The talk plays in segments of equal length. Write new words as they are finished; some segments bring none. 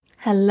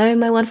Hello,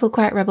 my wonderful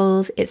quiet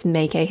rebels. It's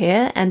Maykay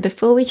here, and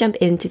before we jump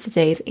into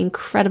today's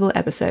incredible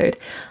episode,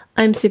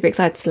 I'm super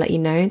excited to let you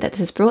know that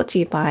this is brought to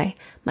you by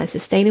my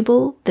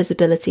Sustainable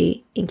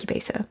Visibility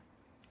Incubator,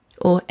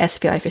 or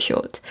SVI for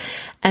short.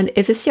 And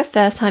if this is your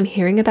first time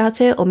hearing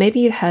about it, or maybe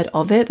you heard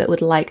of it but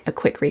would like a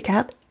quick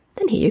recap,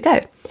 then here you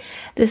go.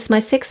 This is my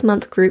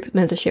 6-month group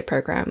mentorship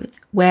program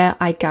where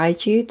I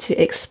guide you to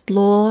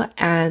explore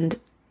and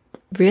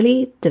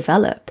really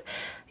develop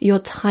your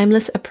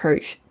timeless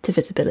approach to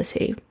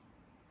visibility.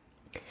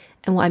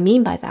 And what I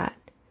mean by that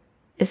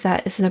is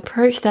that it's an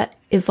approach that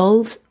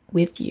evolves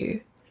with you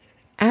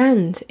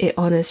and it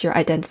honors your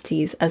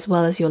identities as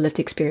well as your lived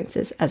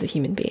experiences as a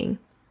human being.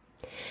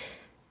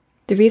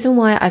 The reason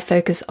why I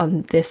focus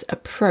on this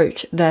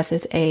approach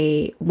versus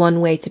a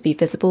one way to be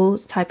visible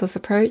type of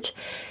approach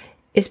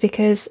is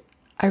because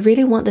I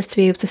really want this to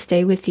be able to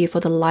stay with you for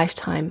the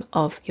lifetime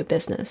of your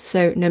business.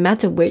 So no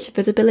matter which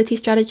visibility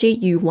strategy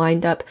you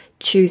wind up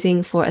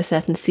choosing for a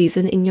certain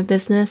season in your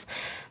business,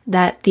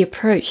 that the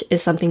approach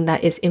is something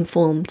that is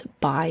informed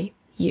by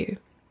you.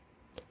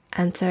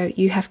 And so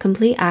you have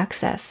complete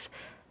access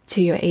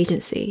to your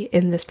agency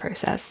in this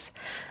process.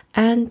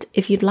 And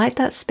if you'd like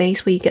that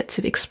space where you get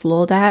to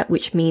explore that,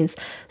 which means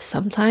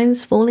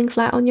sometimes falling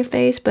flat on your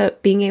face,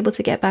 but being able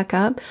to get back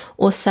up,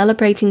 or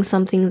celebrating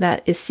something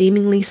that is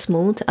seemingly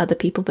small to other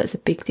people, but it's a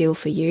big deal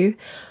for you,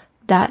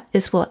 that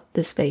is what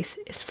this space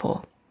is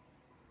for.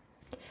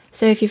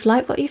 So if you've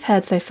liked what you've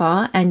heard so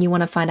far and you want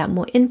to find out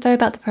more info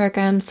about the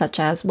program, such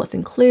as what's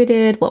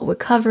included, what we're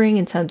covering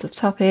in terms of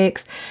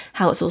topics,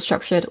 how it's all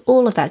structured,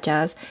 all of that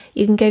jazz,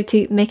 you can go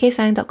to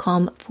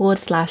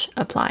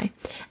maykaysang.com/apply.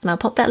 And I'll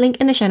pop that link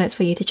in the show notes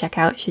for you to check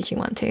out should you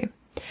want to.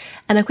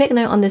 And a quick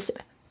note on this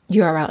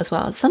URL as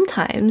well.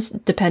 Sometimes,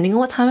 depending on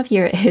what time of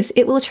year it is,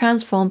 it will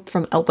transform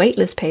from a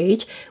waitlist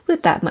page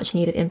with that much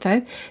needed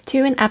info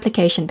to an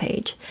application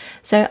page.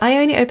 So I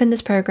only open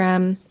this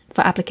program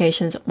for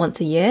applications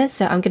once a year.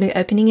 So I'm going to be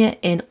opening it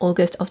in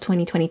August of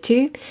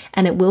 2022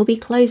 and it will be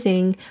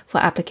closing for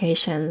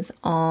applications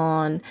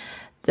on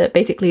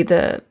basically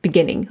the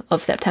beginning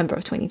of September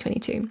of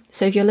 2022.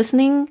 So if you're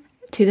listening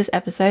to this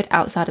episode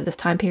outside of this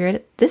time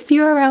period, this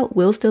URL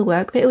will still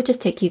work, but it will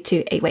just take you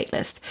to a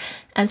waitlist.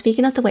 And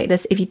speaking of the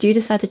waitlist, if you do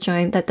decide to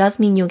join, that does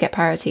mean you'll get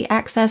priority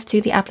access to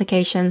the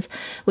applications,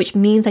 which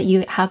means that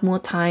you have more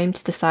time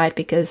to decide,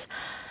 because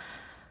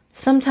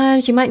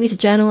sometimes you might need to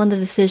journal on the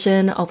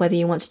decision of whether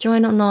you want to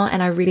join or not,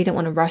 and I really don't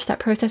want to rush that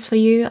process for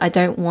you. I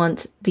don't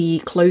want the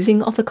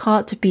closing of the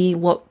cart to be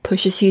what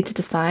pushes you to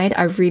decide.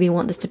 I really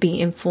want this to be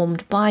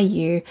informed by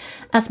you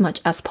as much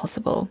as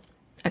possible.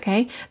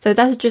 Okay, so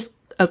that's just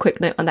a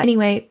quick note on that.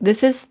 Anyway,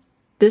 this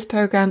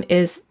program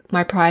is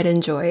my pride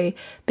and joy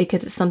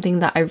because it's something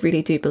that I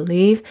really do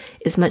believe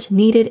is much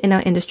needed in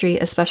our industry,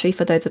 especially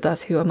for those of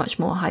us who are much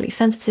more highly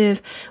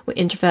sensitive. We're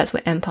introverts,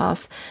 we're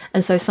empaths.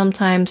 And so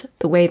sometimes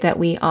the way that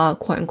we are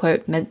quote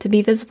unquote meant to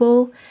be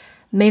visible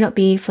may not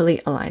be fully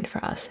aligned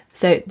for us.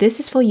 So this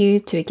is for you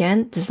to,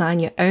 again, design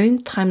your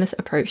own timeless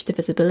approach to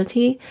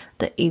visibility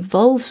that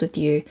evolves with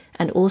you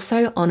and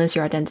also honors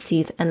your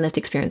identities and lived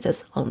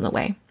experiences along the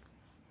way.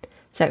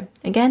 So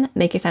again,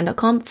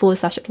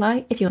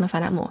 maykaysang.com/apply if you want to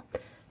find out more.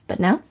 But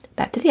now,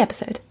 back to the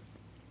episode.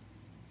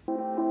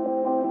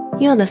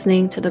 You're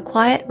listening to the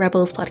Quiet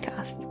Rebels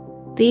podcast,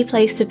 the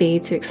place to be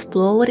to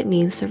explore what it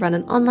means to run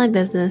an online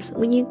business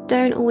when you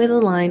don't always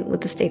align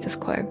with the status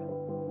quo.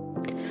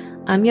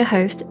 I'm your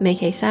host,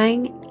 Maykay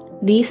Sang,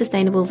 the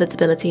Sustainable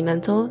Visibility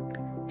Mentor,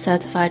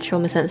 certified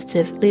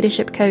trauma-sensitive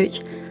leadership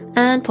coach,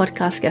 and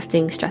podcast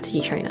guesting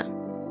strategy trainer.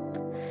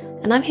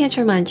 And I'm here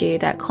to remind you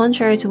that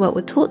contrary to what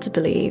we're taught to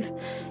believe,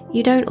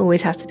 you don't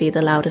always have to be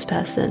the loudest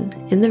person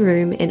in the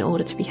room in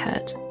order to be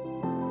heard.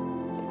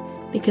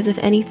 Because if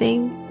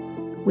anything,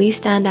 we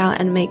stand out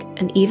and make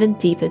an even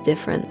deeper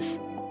difference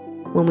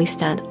when we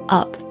stand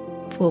up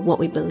for what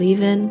we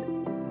believe in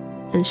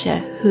and share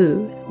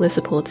who we're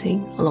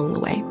supporting along the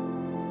way.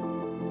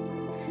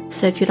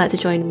 So if you'd like to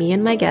join me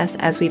and my guests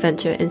as we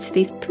venture into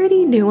these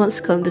pretty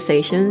nuanced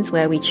conversations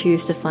where we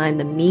choose to find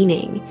the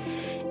meaning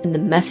in the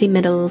messy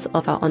middles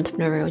of our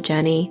entrepreneurial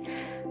journey,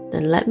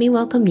 then let me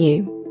welcome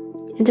you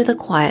into the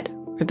Quiet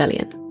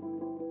Rebellion.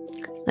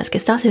 Let's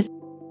get started.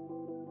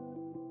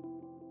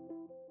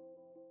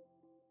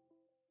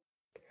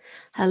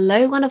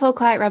 Hello, wonderful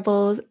Quiet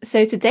Rebels.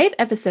 So today's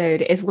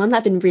episode is one that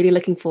I've been really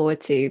looking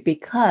forward to,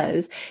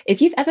 because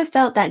if you've ever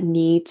felt that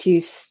need to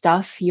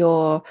stuff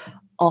your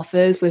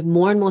offers with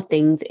more and more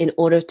things in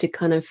order to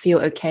kind of feel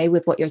okay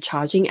with what you're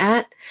charging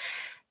at,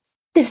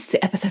 this is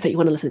the episode that you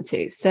want to listen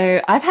to.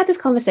 So I've had this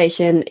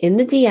conversation in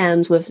the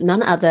DMs with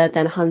none other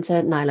than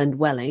Hunter Niland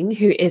Welling,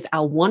 who is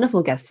our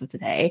wonderful guest for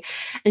today.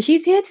 And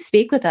she's here to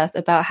speak with us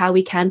about how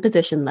we can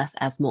position less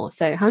as more.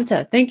 So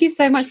Hunter, thank you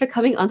so much for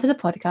coming onto the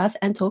podcast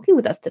and talking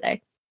with us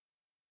today.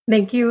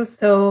 Thank you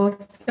so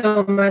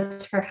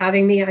much for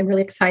having me. I'm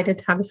really excited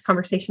to have this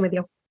conversation with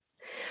you.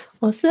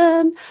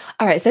 Awesome.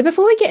 All right. So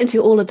before we get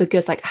into all of the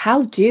goods, like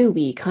how do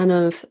we kind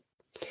of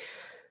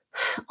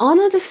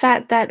honor the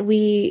fact that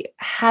we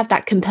have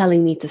that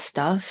compelling need to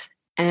stuff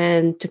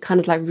and to kind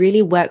of like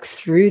really work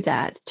through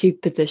that to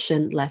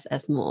position less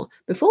as more.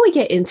 Before we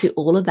get into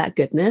all of that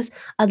goodness,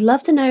 I'd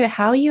love to know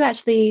how you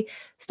actually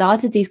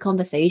started these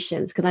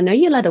conversations, because I know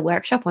you led a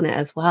workshop on it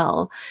as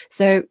well.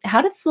 So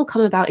how did this all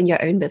come about in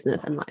your own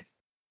business and life?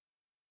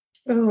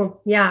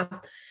 Oh, yeah.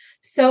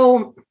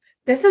 So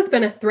this has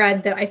been a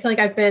thread that I feel like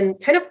I've been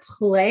kind of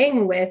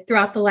playing with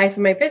throughout the life of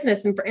my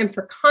business. And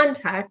for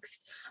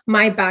context,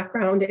 my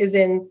background is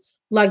in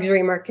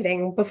luxury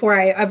marketing. Before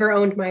I ever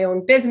owned my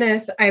own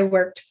business, I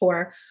worked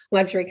for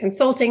luxury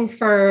consulting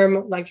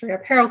firm, luxury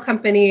apparel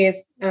companies,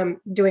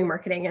 doing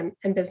marketing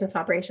and business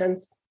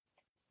operations.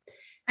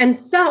 And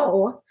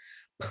so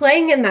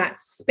playing in that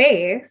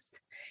space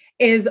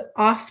is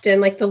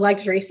often, like the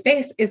luxury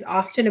space is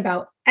often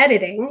about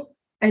editing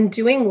and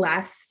doing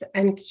less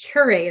and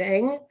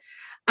curating,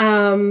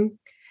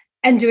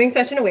 and doing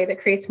such in a way that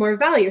creates more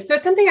value. So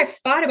it's something I've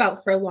thought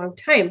about for a long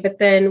time. But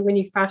then when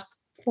you fast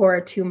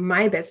forward to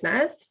my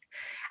business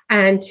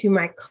and to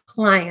my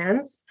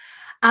clients,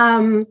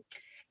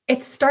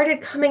 it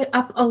started coming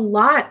up a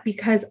lot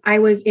because I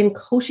was in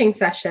coaching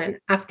session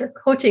after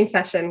coaching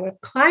session with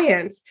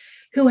clients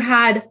who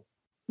had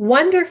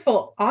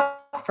wonderful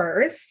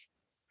offers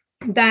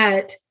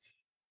that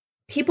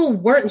people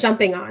weren't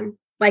jumping on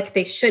like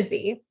they should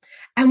be.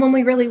 And when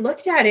we really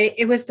looked at it,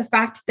 it was the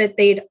fact that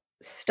they'd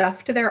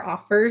stuffed their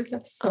offers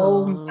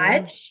so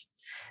much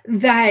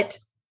that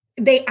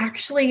they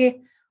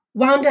actually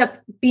wound up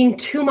being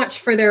too much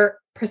for their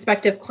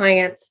prospective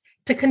clients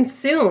to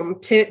consume,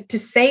 to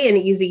say an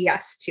easy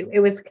yes to. It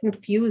was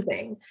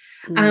confusing.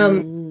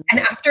 And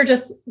after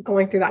just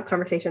going through that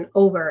conversation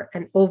over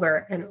and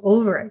over and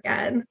over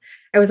again,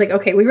 I was like,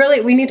 okay,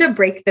 we need to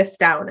break this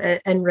down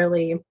and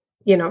really,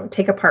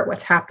 take apart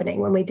what's happening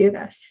when we do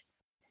this.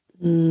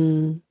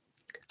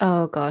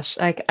 Oh gosh,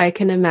 I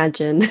can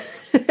imagine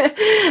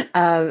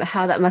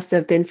how that must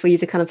have been for you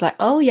to kind of like,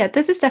 oh yeah,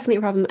 this is definitely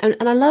a problem. And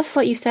I love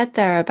what you said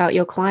there about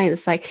your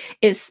clients. Like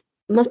it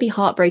must be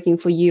heartbreaking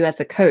for you as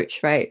a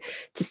coach, right?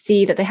 To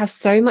see that they have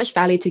so much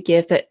value to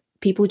give, but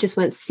people just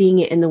weren't seeing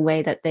it in the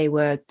way that they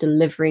were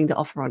delivering the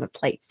offer on a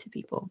plate to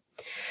people.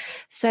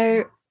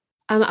 So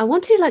I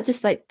want to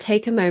just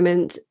take a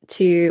moment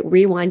to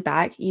rewind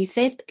back. You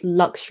said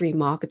luxury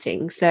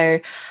marketing.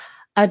 So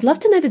I'd love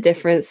to know the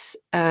difference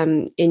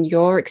in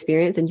your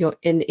experience and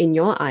in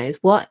your eyes,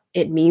 what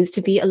it means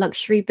to be a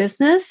luxury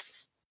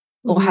business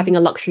or having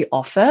a luxury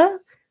offer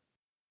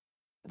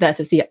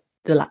versus the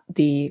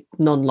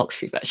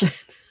non-luxury version.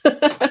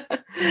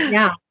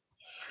 Yeah.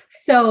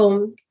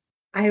 So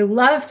I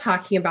love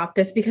talking about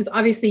this because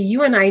obviously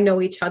you and I know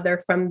each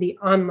other from the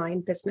online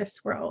business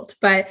world,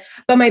 but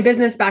my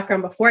business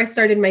background before I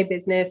started my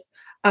business,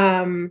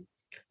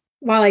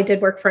 while I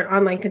did work for an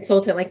online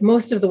consultant, like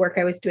most of the work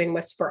I was doing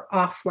was for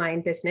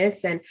offline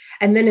business. And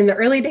then in the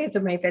early days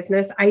of my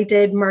business, I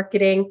did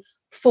marketing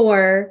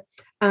for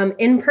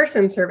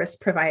in-person service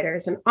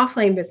providers and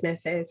offline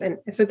businesses. And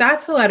so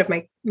that's a lot of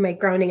my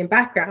grounding and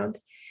background.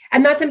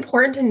 And that's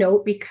important to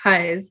note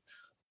because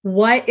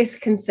what is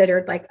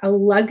considered like a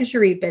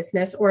luxury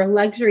business or a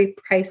luxury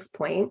price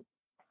point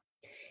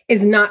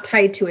is not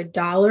tied to a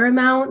dollar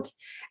amount,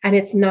 and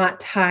it's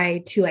not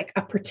tied to like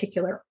a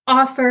particular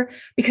offer,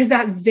 because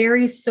that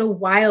varies so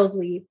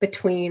wildly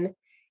between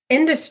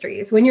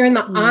industries. When you're in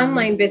the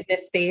online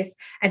business space,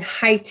 and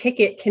high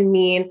ticket can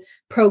mean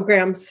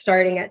programs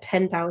starting at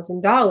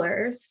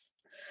 $10,000,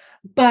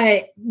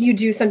 but you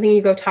do something,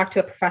 you go talk to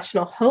a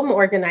professional home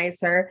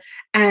organizer,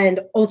 and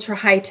ultra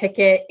high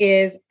ticket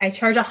is I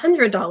charge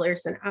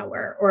 $100 an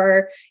hour,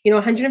 or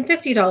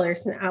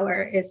 $150 an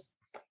hour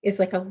is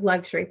like a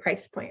luxury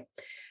price point.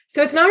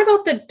 So it's not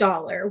about the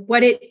dollar.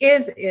 What it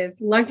is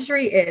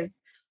luxury is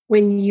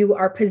when you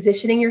are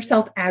positioning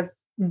yourself as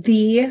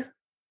the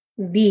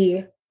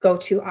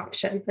go-to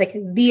option, like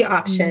the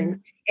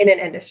option in an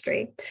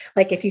industry.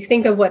 Like if you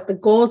think of what the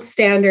gold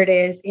standard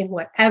is in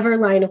whatever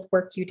line of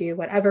work you do,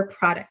 whatever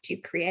product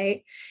you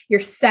create, you're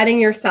setting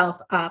yourself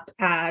up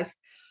as,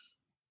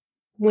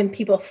 when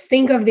people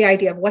think of the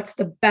idea of what's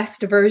the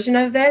best version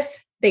of this,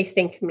 they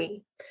think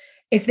me.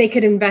 If they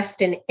could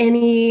invest in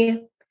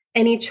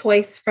any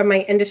choice from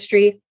my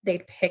industry,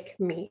 they'd pick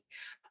me.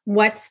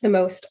 What's the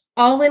most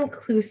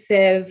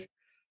all-inclusive,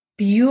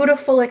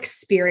 beautiful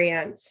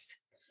experience,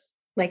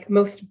 like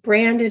most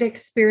branded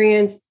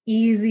experience,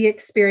 easy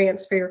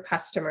experience for your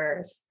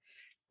customers,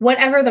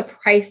 whatever the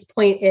price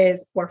point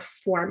is or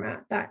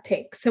format that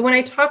takes. So when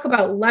I talk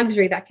about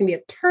luxury, that can be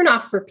a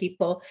turnoff for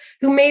people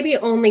who maybe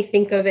only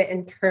think of it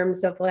in terms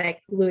of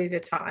like Louis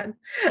Vuitton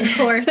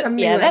or something.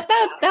 Yeah,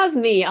 that was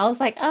me. I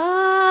was like,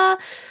 I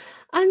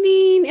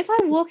mean, if I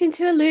walk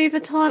into a Louis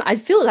Vuitton,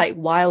 I'd feel like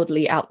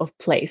wildly out of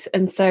place.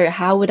 And so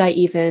how would I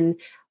even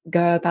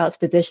go about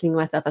positioning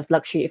myself as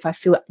luxury if I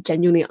feel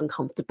genuinely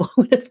uncomfortable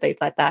in a space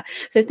like that?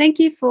 So thank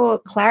you for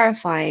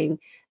clarifying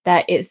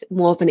that it's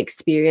more of an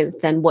experience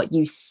than what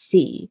you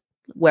see,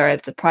 whether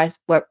it's the price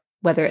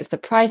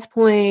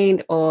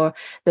point or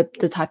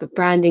the type of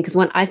branding. Because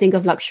when I think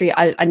of luxury,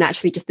 I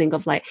naturally just think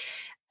of like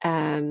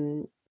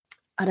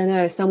I don't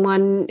know,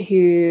 someone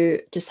who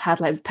just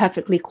had like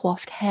perfectly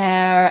coiffed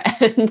hair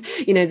and,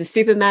 the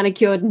super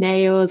manicured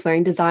nails,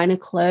 wearing designer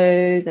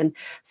clothes. And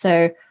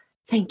so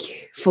thank you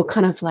for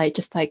kind of like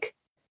just like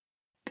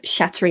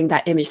shattering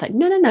that image. Like,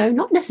 no,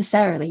 not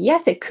necessarily.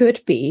 Yes, it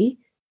could be,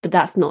 but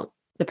that's not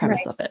the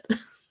premise of it.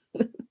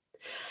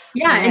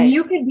 Yeah. Right. And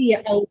you could be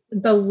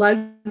the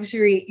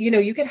luxury,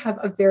 you could have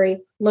a very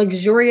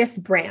luxurious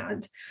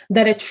brand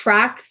that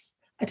attracts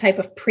a type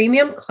of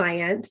premium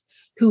client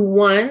who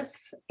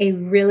wants a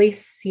really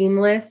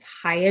seamless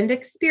high-end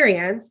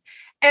experience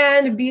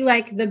and be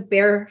like the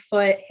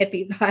barefoot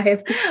hippie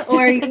vibe.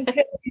 Or you could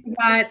do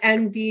that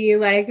and be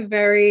like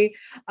very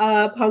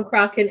punk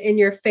rock and in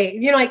your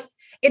face. Like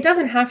it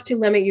doesn't have to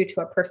limit you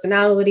to a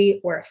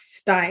personality or a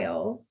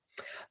style.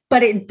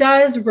 But it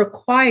does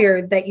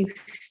require that you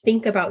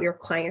think about your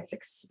client's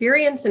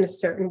experience in a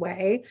certain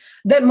way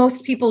that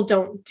most people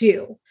don't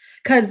do.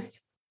 Because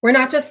we're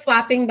not just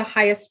slapping the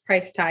highest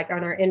price tag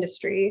on our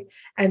industry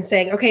and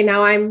saying, okay,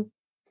 now I'm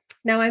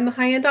the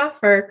high-end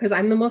offer because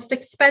I'm the most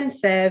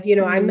expensive,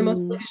 I'm the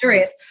most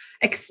luxurious.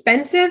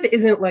 Expensive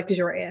isn't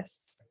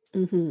luxurious.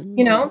 Mm-hmm.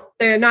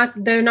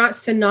 They're not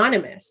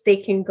synonymous. They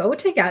can go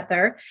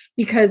together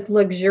because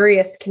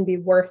luxurious can be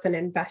worth an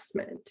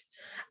investment.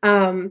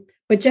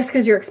 But just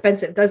because you're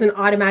expensive doesn't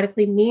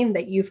automatically mean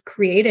that you've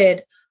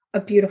created a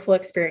beautiful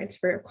experience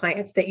for your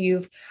clients, that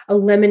you've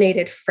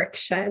eliminated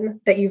friction,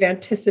 that you've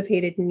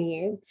anticipated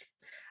needs.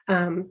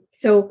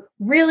 So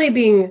really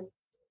being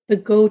the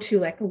go-to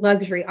like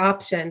luxury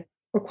option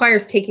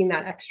requires taking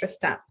that extra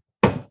step.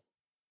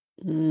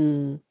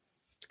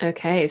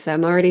 Okay, so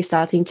I'm already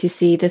starting to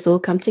see this all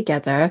come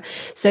together.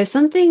 So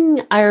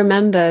something I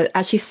remember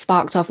actually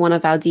sparked off one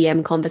of our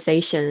DM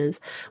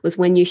conversations was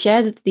when you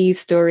shared these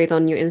stories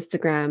on your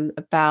Instagram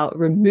about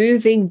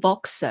removing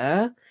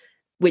Voxer,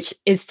 which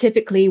is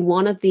typically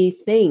one of the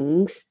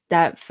things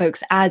that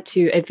folks add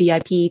to a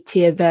VIP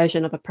tier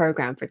version of a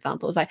program, for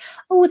example. It's like,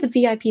 oh, with the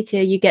VIP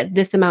tier, you get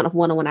this amount of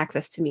one-on-one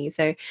access to me.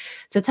 So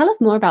tell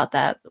us more about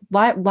that.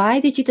 Why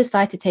did you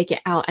decide to take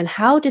it out, and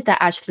how did that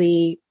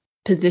actually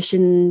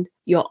position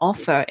your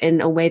offer in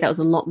a way that was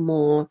a lot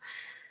more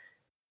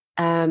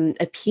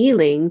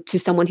appealing to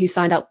someone who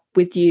signed up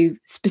with you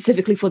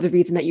specifically for the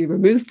reason that you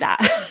removed that?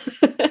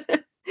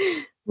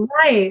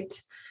 Right.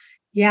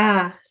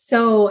 Yeah.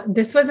 So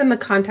this was in the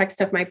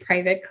context of my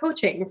private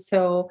coaching.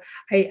 So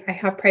I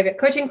have private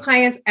coaching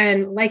clients.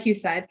 And like you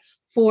said,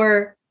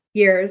 for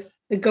years,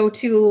 the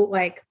go-to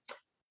like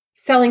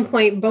selling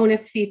point,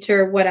 bonus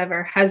feature,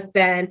 whatever, has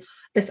been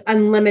this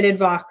unlimited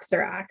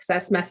Voxer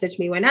access. Message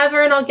me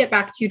whenever, and I'll get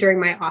back to you during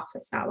my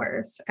office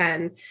hours.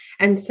 And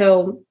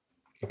so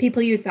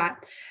people use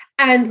that.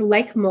 And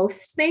like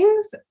most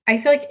things, I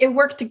feel like it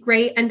worked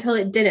great until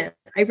it didn't.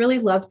 I really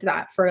loved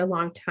that for a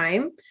long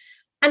time.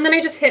 And then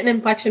I just hit an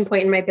inflection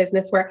point in my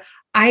business where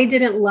I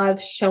didn't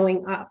love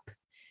showing up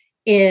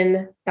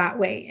in that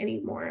way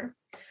anymore.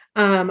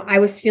 I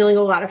was feeling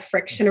a lot of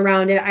friction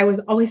around it. I was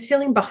always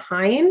feeling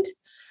behind.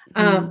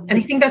 And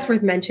I think that's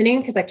worth mentioning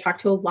because I've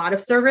talked to a lot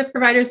of service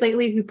providers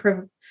lately who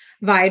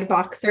provide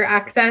Voxer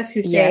access,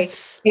 who say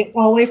they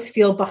always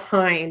feel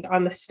behind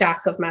on the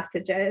stack of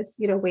messages,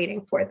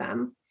 waiting for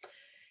them.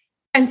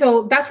 And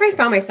so that's where I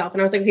found myself.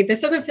 And I was like, okay,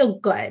 this doesn't feel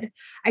good.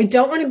 I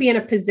don't want to be in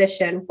a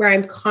position where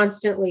I'm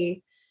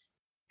constantly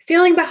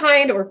feeling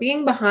behind or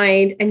being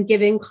behind and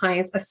giving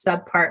clients a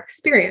subpar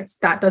experience.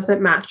 That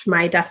doesn't match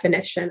my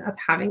definition of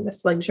having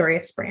this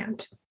luxurious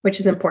brand, which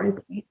is important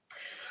to me.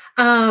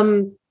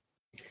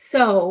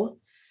 So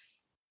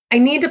I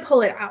need to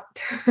pull it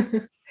out.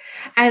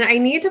 And I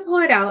need to pull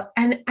it out.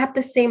 And at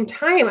the same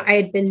time, I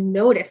had been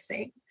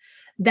noticing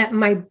that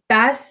my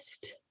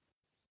best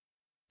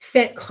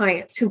fit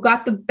clients who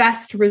got the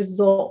best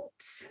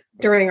results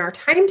during our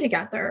time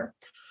together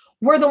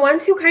were the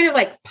ones who kind of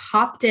like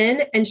popped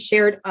in and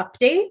shared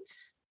updates,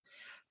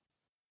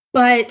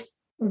 but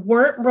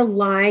weren't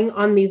relying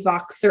on the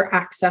Voxer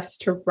access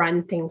to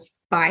run things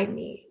by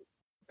me.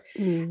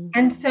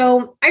 And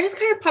so I just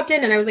kind of popped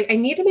in and I was like, I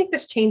need to make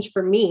this change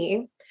for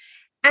me.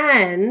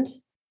 And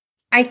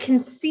I can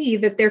see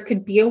that there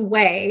could be a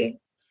way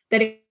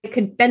that it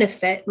could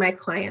benefit my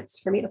clients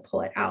for me to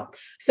pull it out.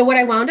 So what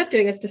I wound up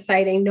doing is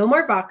deciding no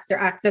more Voxer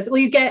access. Well,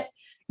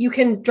 you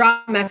can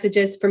drop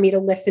messages for me to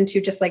listen to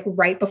just like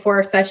right before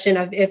a session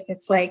of if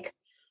it's like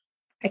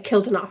I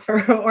killed an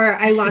offer or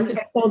I launched,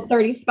 I sold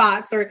 30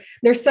 spots, or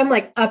there's some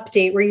like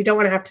update where you don't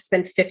want to have to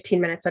spend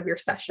 15 minutes of your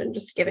session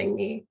just giving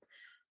me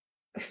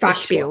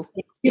factual.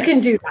 You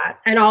can do that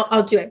and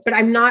I'll do it, but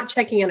I'm not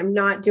checking in. I'm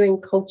not doing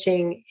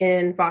coaching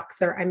in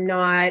Voxer. I'm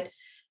not,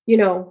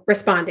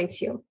 responding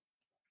to you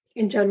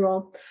in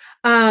general.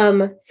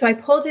 So I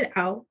pulled it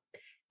out.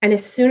 And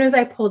as soon as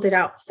I pulled it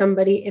out,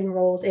 somebody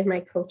enrolled in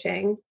my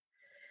coaching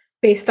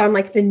based on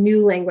like the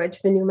new language,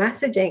 the new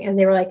messaging. And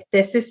they were like,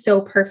 this is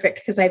so perfect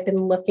because I've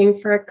been looking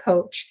for a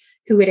coach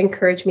who would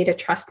encourage me to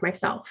trust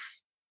myself.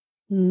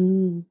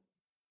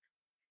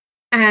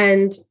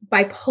 And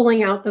by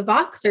pulling out the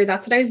Voxer,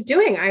 that's what I was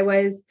doing. I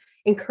was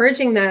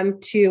encouraging them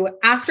to,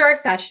 after our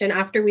session,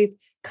 after we've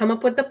come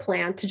up with the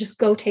plan to just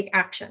go take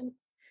action.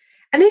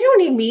 And they don't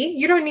need me.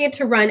 You don't need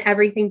to run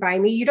everything by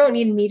me. You don't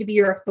need me to be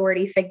your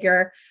authority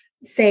figure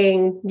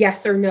saying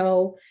yes or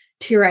no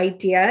to your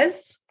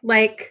ideas.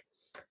 Like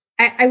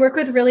I work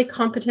with really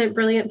competent,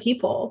 brilliant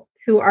people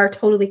who are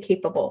totally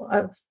capable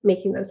of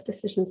making those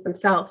decisions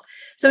themselves.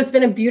 So it's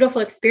been a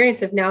beautiful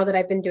experience of now that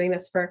I've been doing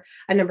this for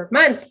a number of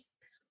months,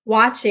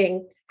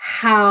 watching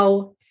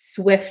how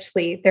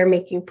swiftly they're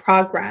making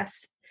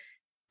progress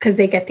because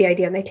they get the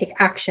idea and they take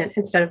action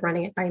instead of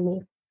running it by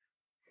me.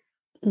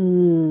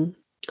 Oh,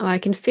 I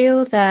can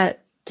feel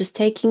that just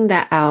taking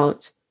that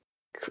out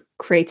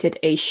created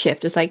a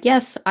shift. It's like,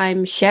 yes,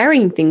 I'm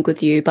sharing things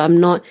with you, but I'm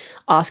not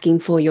asking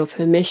for your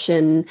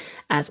permission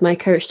as my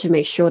coach to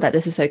make sure that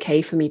this is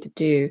okay for me to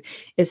do.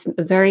 It's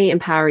a very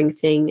empowering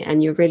thing,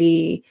 and you're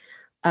really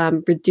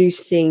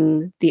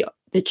reducing the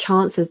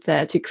chances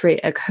there to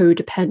create a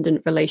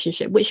codependent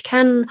relationship, which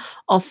can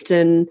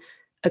often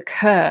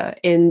occur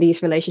in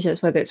these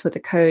relationships, whether it's with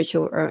a coach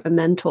or a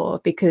mentor,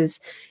 because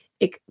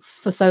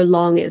for so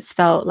long it's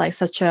felt like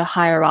such a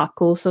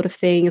hierarchical sort of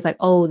thing. It's like,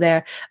 oh,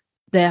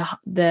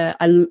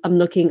 I'm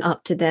looking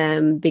up to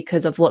them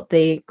because of what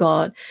they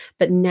got.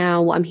 But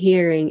now what I'm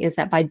hearing is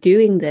that by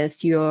doing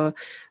this, you're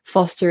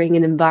fostering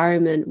an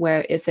environment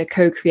where it's a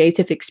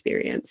co-creative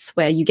experience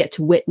where you get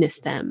to witness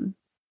them.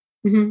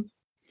 Mm-hmm.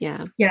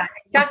 Yeah,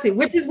 exactly.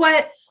 Which is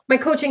what my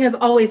coaching has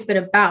always been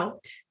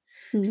about.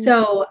 Mm-hmm.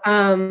 So,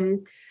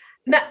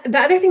 the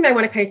other thing that I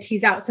want to kind of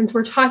tease out, since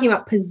we're talking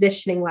about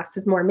positioning less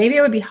is more, maybe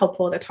it would be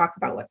helpful to talk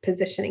about what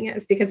positioning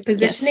is, because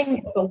positioning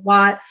is a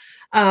lot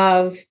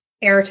of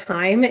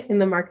airtime in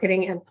the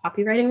marketing and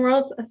copywriting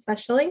worlds,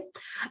 especially.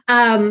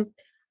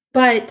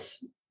 But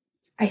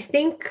I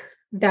think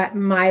that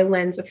my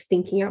lens of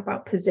thinking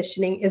about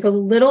positioning is a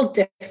little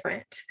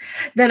different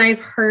than I've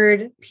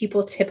heard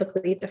people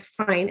typically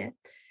define it,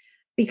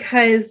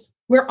 because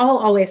we're all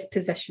always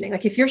positioning.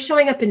 Like if you're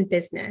showing up in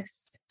business,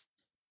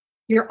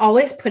 you're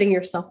always putting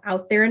yourself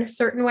out there in a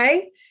certain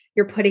way.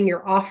 You're putting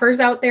your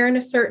offers out there in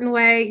a certain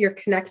way. You're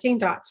connecting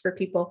dots for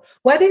people,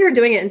 whether you're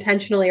doing it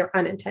intentionally or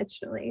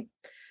unintentionally.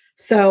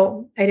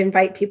 So I'd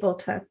invite people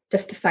to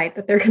just decide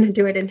that they're going to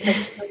do it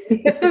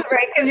intentionally,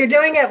 right? Because you're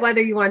doing it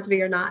whether you want to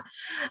be or not.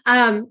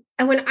 And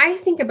when I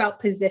think about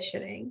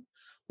positioning,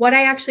 what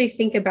I actually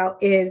think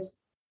about is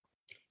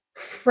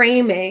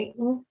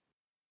framing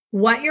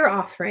what you're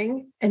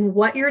offering and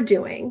what you're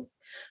doing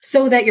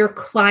so that your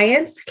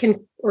clients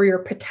can, or your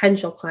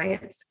potential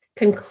clients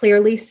can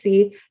clearly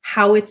see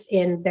how it's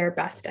in their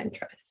best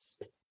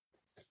interest.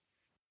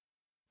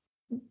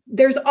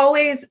 There's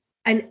always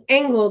an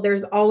angle.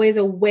 There's always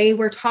a way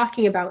we're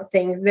talking about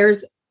things.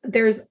 There's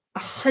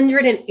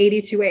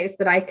 182 ways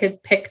that I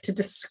could pick to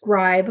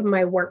describe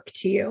my work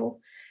to you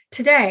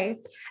today.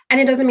 And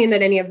it doesn't mean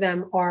that any of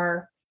them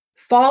are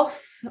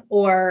false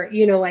or,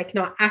 like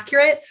not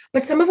accurate,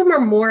 but some of them are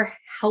more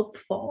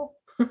helpful.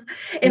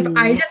 If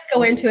I just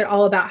go into it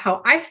all about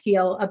how I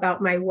feel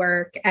about my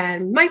work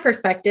and my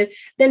perspective,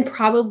 then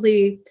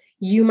probably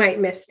you might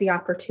miss the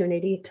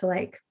opportunity to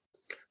like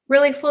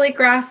really fully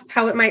grasp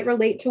how it might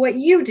relate to what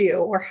you do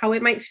or how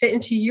it might fit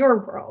into your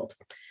world.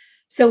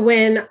 So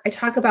when I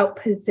talk about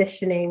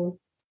positioning,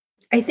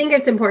 I think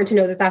it's important to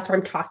know that that's what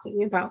I'm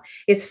talking about,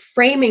 is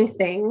framing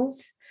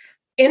things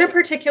in a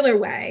particular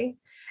way.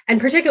 And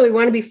particularly we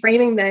want to be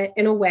framing that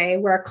in a way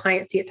where our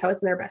client sees how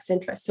it's in their best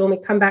interest. So when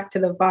we come back to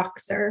the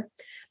Voxer,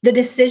 the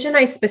decision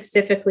I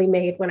specifically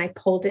made when I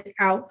pulled it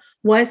out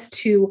was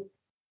to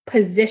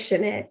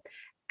position it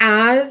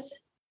as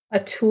a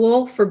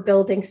tool for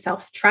building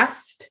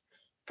self-trust,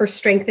 for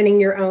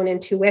strengthening your own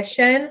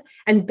intuition,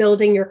 and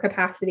building your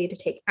capacity to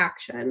take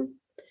action.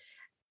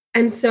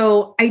 And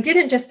so I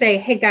didn't just say,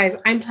 hey guys,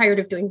 I'm tired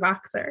of doing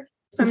Voxer,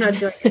 so I'm not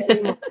doing it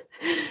anymore.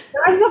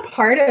 That's a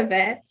part of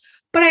it.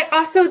 But I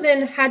also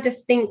then had to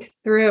think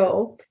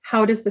through,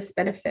 how does this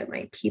benefit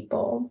my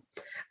people?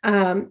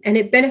 And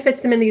it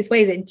benefits them in these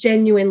ways. It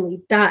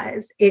genuinely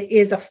does. It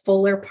is a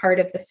fuller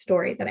part of the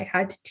story that I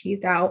had to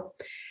tease out.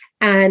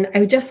 And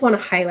I just want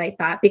to highlight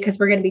that because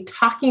we're going to be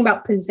talking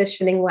about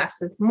positioning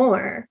less is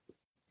more.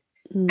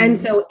 And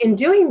so in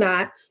doing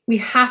that, we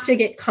have to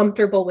get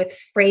comfortable with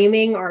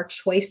framing our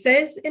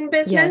choices in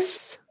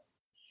business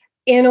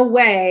in a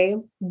way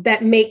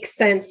that makes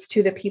sense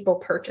to the people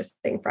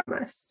purchasing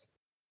from us.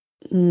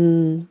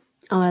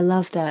 Oh, I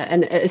love that.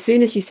 And as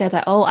soon as you said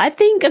that, I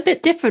think a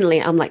bit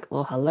differently, I'm like,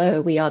 well,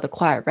 hello, we are the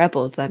quiet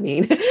rebels. I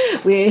mean,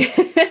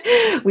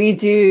 we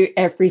do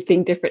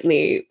everything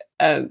differently,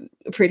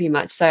 pretty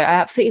much. So I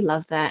absolutely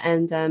love that.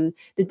 And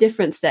the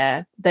difference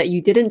there, that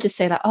you didn't just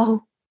say that,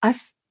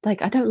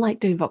 I don't like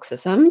doing Voxer,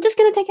 so I'm just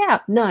going to take it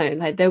out. No,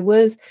 like there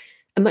was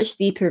a much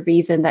deeper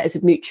reason that is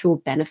a mutual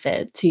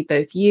benefit to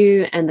both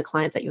you and the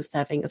clients that you're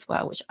serving as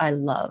well, which I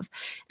love.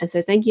 And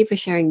so thank you for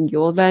sharing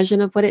your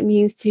version of what it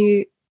means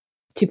to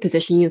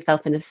position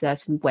yourself in a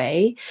certain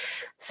way.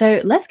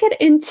 So let's get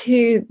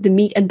into the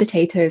meat and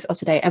potatoes of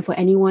today. And for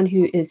anyone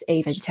who is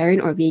a vegetarian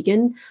or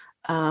vegan,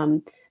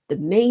 the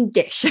main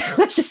dish,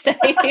 let's just say.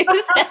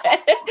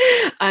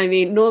 I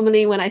mean,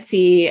 normally when I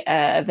see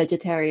a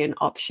vegetarian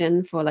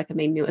option for like a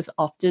main meal, it's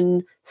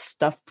often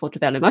stuffed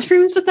portobello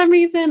mushrooms for some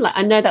reason. Like,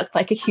 I know that's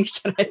like a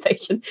huge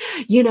generalization.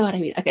 You know what I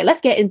mean? Okay,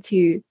 let's get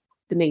into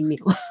the main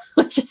meal.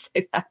 Let's just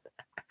say that.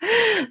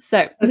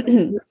 So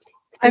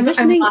I'm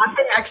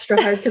laughing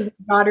extra hard because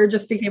my daughter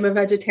just became a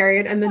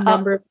vegetarian, and the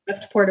number of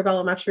stuffed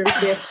portobello mushrooms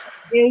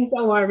is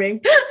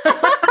alarming.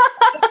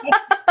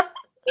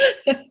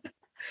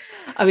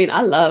 I mean,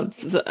 I love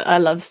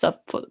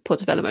stuffed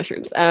portobello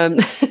mushrooms.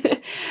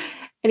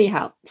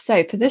 Anyhow,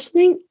 so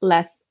positioning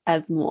less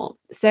as more.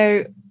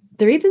 So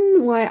the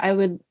reason why I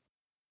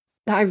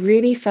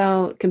really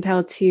felt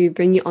compelled to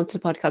bring you onto the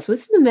podcast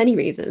was for many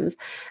reasons.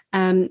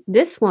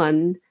 This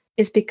one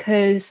is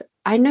because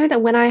I know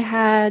that when I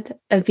had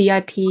a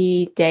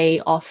VIP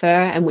day offer,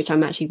 and which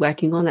I'm actually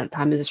working on at the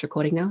time of this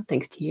recording now,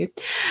 thanks to you,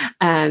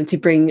 to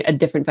bring a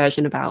different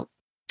version about.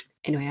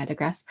 Anyway, I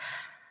digress.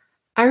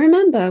 I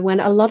remember when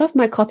a lot of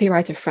my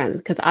copywriter friends,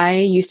 because I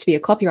used to be a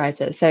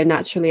copywriter, so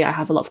naturally I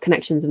have a lot of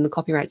connections in the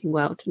copywriting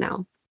world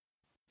now.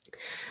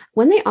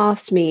 When they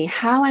asked me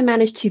how I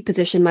managed to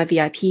position my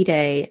VIP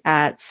day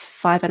at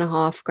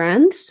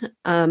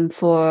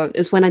 $5,500, it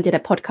was when I did a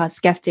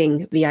podcast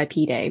guesting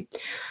VIP day.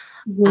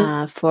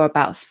 For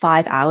about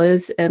 5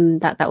 hours.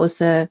 That was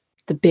the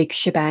big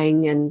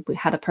shebang, and we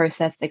had a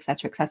process,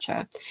 etc.,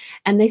 etc.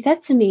 And they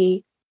said to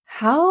me,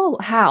 how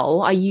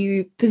are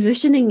you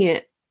positioning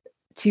it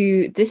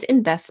to this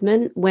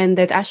investment when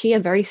there's actually a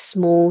very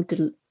small,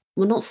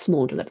 not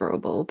small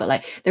deliverable, but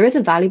like there is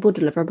a valuable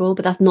deliverable,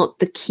 but that's not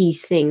the key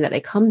thing that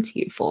they come to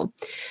you for.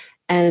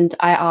 And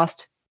I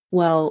asked,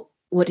 well,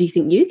 what do you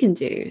think you can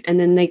do? And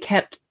then they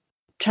kept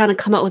trying to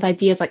come up with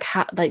ideas like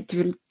how, like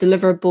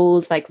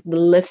deliverables, like the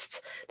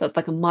list that's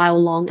like a mile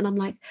long. And I'm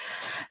like,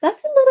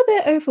 that's a little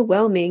bit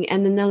overwhelming.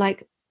 And then they're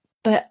like,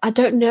 but I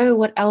don't know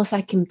what else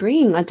I can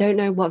bring. I don't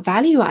know what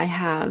value I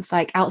have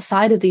like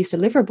outside of these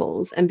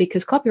deliverables. And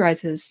because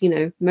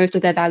copywriters, most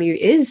of their value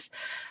is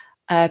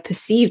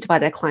perceived by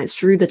their clients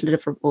through the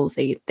deliverables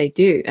they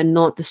do, and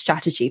not the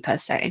strategy per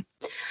se.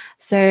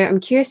 So I'm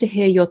curious to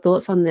hear your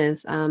thoughts on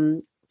this.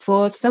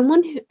 For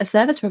someone, a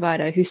service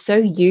provider who's so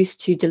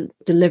used to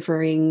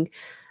delivering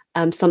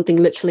something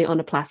literally on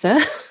a platter,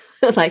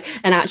 like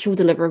an actual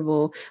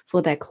deliverable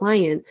for their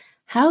client,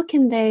 how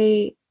can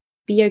they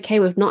be okay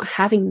with not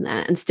having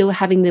that and still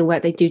having the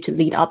work they do to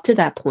lead up to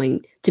that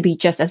point to be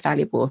just as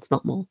valuable, if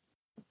not more?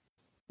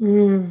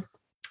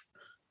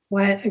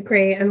 What a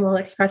great and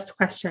well-expressed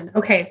question.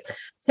 Okay,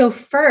 so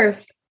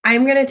first,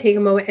 I'm going to take a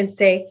moment and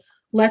say,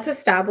 let's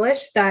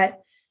establish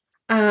that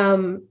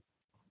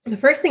the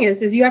first thing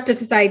is you have to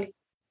decide,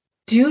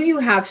 do you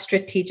have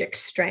strategic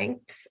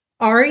strengths?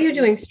 Are you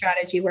doing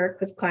strategy work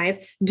with clients?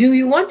 Do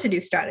you want to do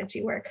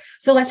strategy work?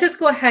 So let's just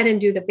go ahead and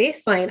do the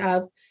baseline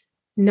of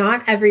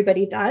not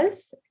everybody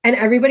does. And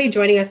everybody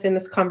joining us in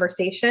this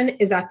conversation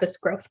is at this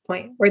growth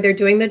point where they're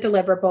doing the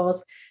deliverables,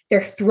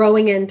 they're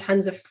throwing in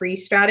tons of free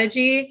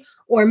strategy,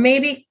 or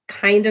maybe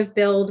kind of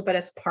build, but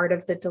as part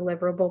of the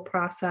deliverable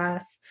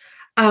process.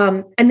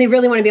 And they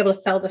really want to be able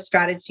to sell the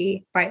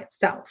strategy by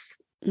itself.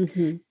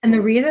 Mm-hmm. And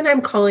the reason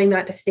I'm calling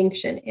that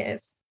distinction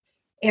is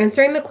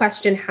answering the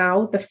question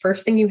how, the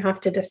first thing you have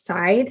to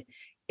decide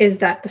is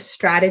that the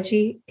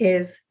strategy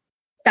is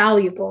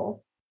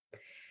valuable.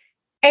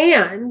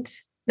 And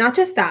not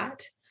just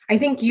that, I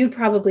think you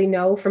probably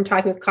know from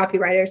talking with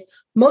copywriters,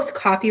 most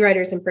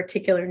copywriters in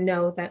particular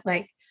know that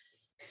like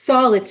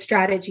solid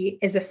strategy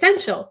is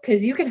essential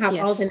because you can have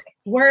all the nice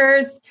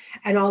words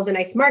and all the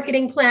nice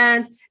marketing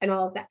plans and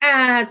all of the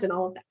ads and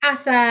all of the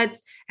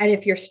assets. And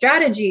if your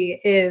strategy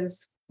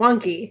is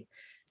wonky,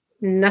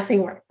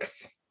 nothing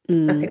works.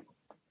 Nothing.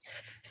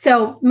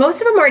 So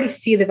most of them already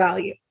see the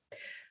value.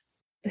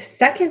 The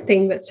second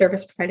thing that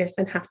service providers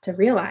then have to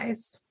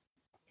realize,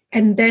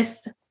 and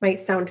this might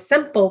sound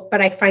simple,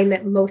 but I find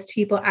that most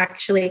people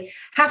actually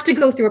have to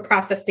go through a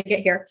process to get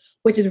here,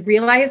 which is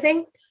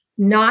realizing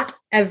not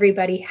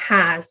everybody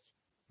has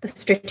the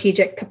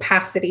strategic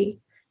capacity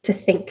to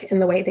think in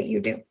the way that you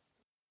do.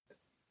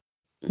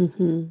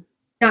 Mm-hmm.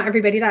 Not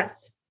everybody does.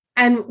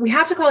 And we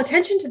have to call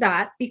attention to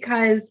that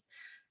because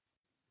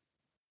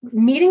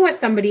meeting with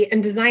somebody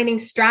and designing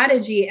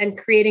strategy and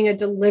creating a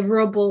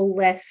deliverable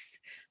list,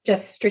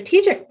 just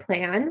strategic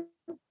plan,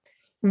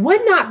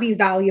 would not be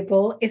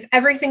valuable if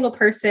every single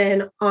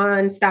person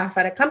on staff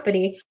at a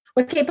company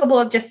was capable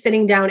of just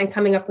sitting down and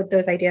coming up with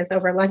those ideas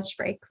over lunch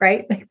break,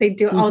 right? Like they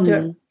do all do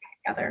it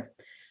together.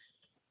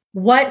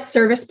 What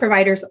service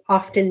providers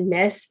often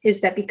miss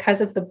is that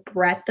because of the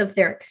breadth of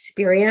their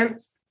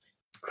experience,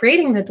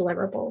 creating the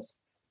deliverables,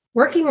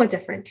 working with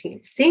different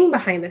teams, seeing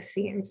behind the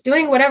scenes,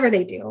 doing whatever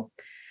they do,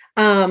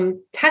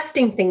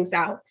 testing things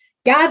out,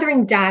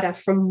 gathering data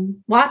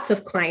from lots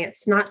of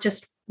clients, not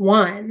just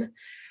one,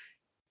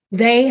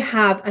 they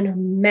have an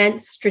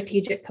immense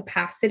strategic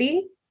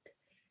capacity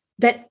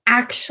that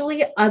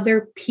actually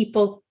other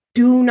people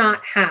do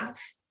not have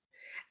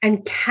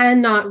and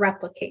cannot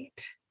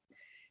replicate.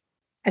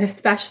 and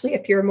especially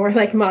if you're more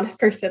like a modest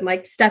person,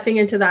 like stepping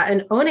into that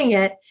and owning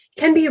it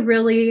can be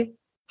really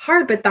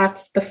hard, but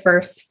that's the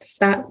first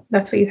step.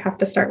 That's what you have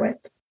to start with.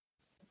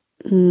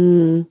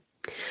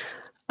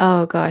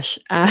 Oh gosh.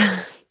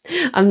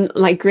 I'm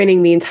like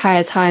grinning the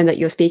entire time that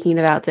you're speaking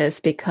about this,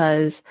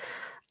 because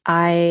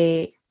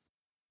I've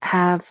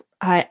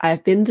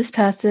been this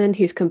person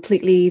who's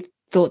completely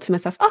thought to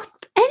myself, oh,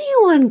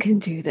 anyone can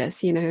do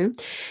this, And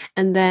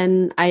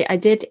then I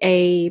did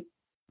a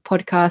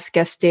podcast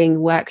guesting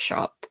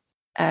workshop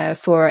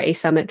for a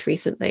summit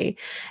recently.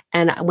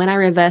 And when I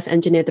reverse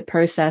engineered the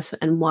process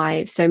and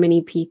why so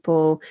many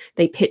people,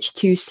 they pitch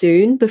too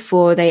soon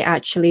before they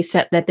actually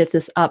set their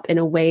business up in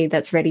a way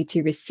that's ready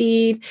to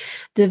receive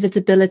the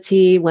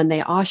visibility when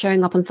they are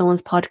showing up on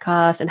someone's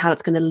podcast, and how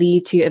it's going to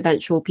lead to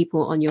eventual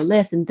people on your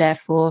list and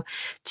therefore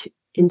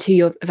into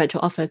your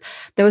eventual offers.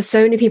 There were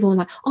so many people who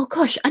were like, oh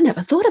gosh, I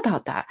never thought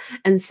about that.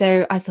 And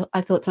so I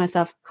thought to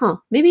myself,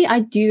 maybe I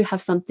do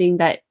have something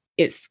that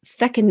it's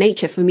second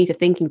nature for me to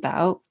thinking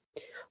about,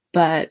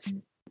 but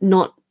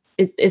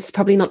it's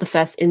probably not the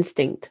first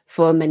instinct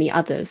for many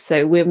others.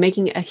 So we're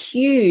making a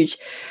huge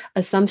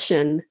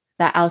assumption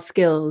that our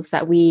skills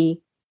that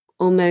we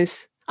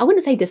almost, I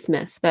wouldn't say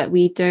dismiss, but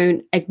we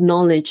don't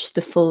acknowledge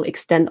the full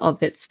extent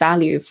of its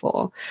value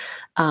for.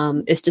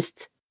 It's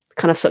just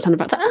kind of swept under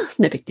the back,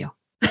 no big deal.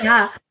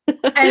 Yeah.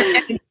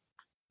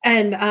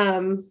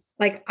 And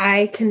like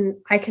I can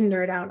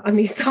nerd out on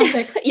these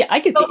topics. Yeah,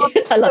 I can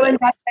see. I love it.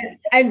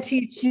 And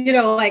teach,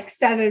 like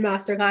 7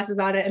 master classes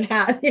on it and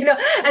have,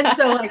 and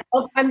so like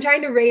I'm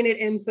trying to rein it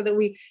in so that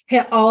we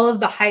hit all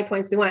of the high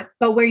points we want.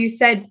 But where you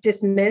said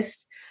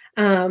dismiss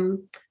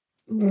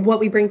what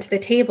we bring to the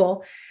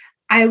table,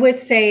 I would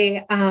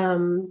say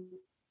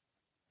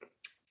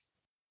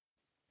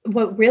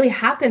what really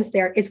happens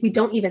there is we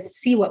don't even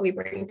see what we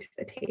bring to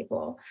the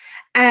table.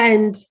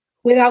 And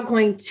without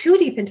going too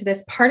deep into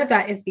this, part of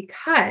that is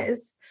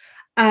because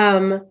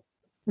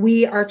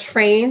we are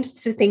trained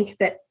to think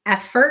that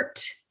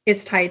effort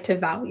is tied to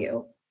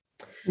value,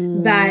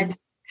 that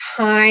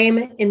time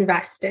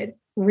invested,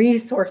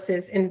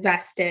 resources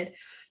invested,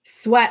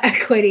 sweat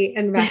equity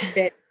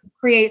invested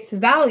creates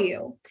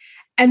value.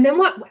 And then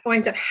what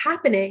winds up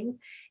happening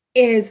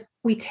is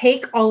we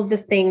take all of the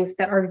things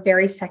that are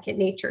very second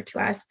nature to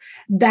us,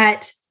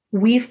 that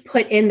we've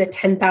put in the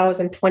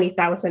 10,000,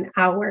 20,000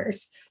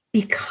 hours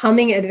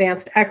becoming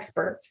advanced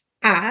experts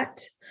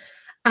at,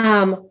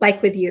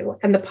 like with you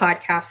and the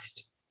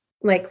podcast,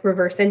 like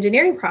reverse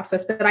engineering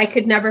process that I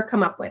could never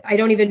come up with. I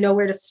don't even know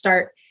where to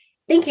start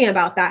thinking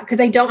about that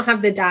because I don't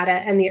have the data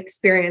and the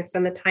experience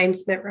and the time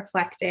spent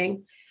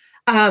reflecting.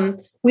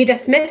 We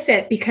dismiss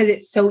it because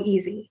it's so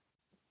easy.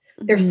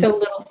 There's so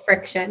little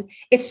friction.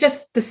 It's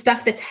just the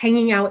stuff that's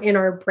hanging out in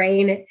our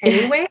brain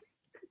anyway.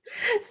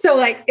 So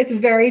like, it's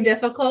very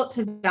difficult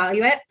to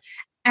value it.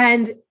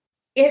 And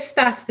if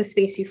that's the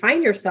space you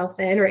find yourself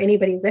in, or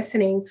anybody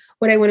listening,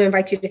 what I want to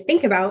invite you to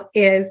think about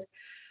is,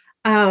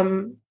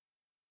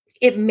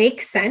 it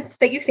makes sense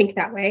that you think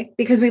that way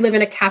because we live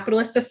in a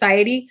capitalist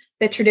society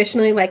that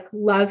traditionally like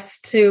loves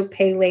to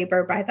pay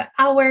labor by the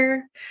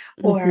hour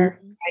or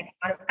by the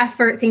amount of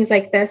effort, things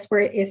like this,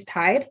 where it is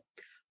tied.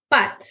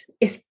 But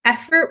if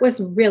effort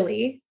was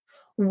really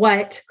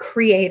what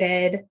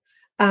created,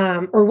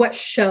 or what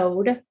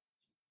showed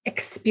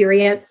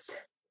experience,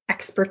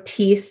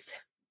 expertise,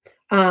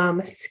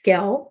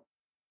 skill,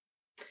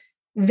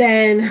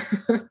 then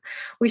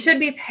we should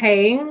be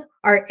paying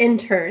our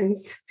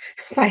interns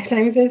 5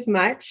 times as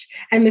much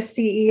and the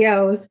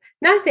CEOs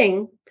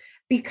nothing,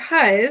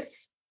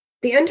 because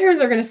the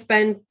interns are going to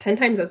spend 10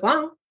 times as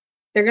long.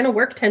 They're going to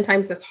work 10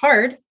 times as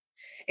hard.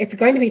 It's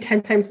going to be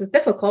 10 times as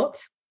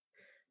difficult.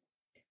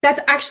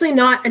 That's actually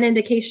not an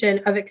indication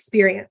of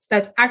experience.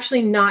 That's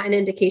actually not an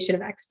indication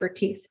of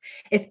expertise.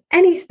 If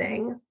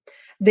anything,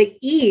 the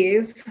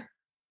ease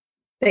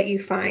that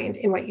you find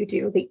in what you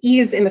do, the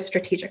ease in the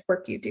strategic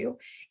work you do,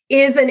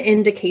 is an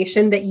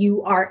indication that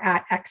you are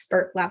at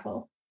expert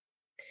level.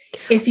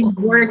 If you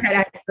weren't at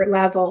expert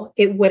level,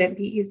 it wouldn't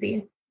be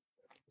easy.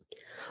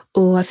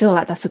 Oh, I feel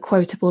like that's a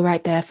quotable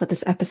right there for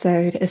this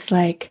episode. It's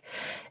like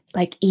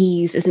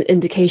ease is an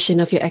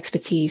indication of your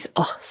expertise.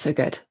 Oh, so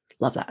good.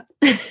 Love that.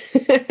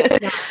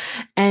 Yeah.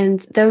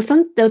 And there was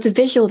a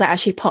visual that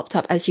actually popped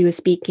up as you were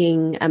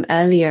speaking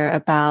earlier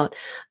about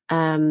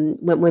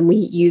when we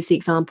use the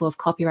example of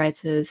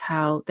copywriters,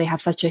 how they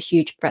have such a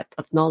huge breadth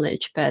of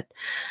knowledge, but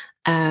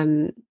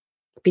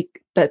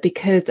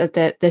because of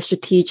the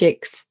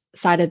strategic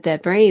side of their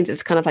brains,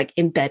 it's kind of like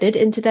embedded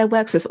into their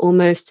work, so it's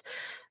almost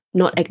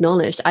not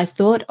acknowledged. I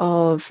thought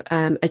of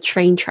a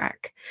train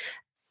track.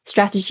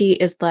 Strategy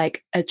is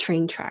like a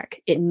train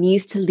track. It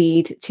needs to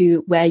lead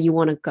to where you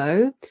want to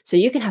go. So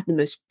you can have the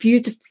most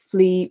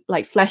beautifully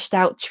like fleshed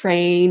out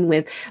train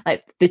with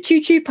like the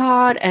choo-choo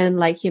part and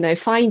like,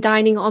 fine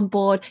dining on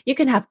board. You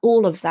can have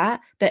all of that.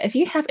 But if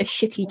you have a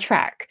shitty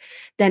track,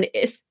 then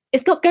it's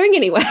not going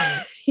anywhere,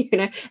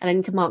 And I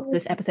need to mark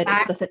this episode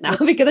explicit now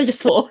because I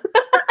just swore.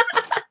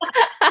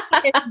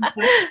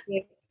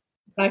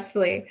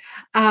 Exactly.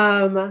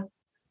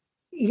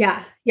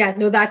 Yeah. Yeah.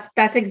 No, that's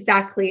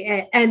exactly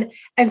it. And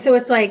so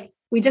it's like,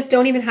 we just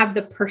don't even have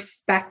the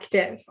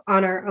perspective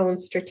on our own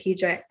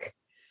strategic,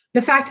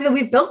 the fact that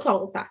we've built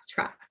all of that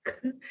track,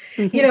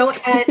 you know,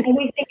 and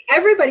we think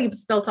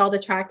everybody's built all the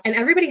track and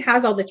everybody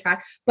has all the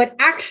track, but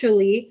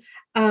actually,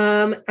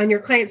 on your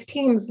clients'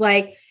 teams,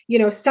 like, you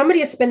know,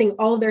 somebody is spending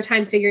all of their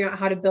time figuring out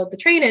how to build the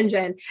train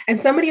engine,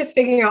 and somebody is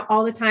figuring out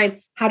all the time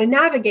how to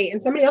navigate,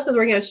 and somebody else is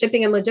working on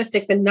shipping and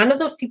logistics, and none of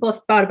those people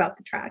have thought about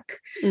the track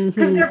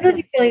because they're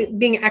busy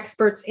being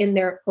experts in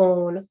their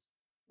own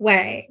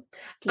way.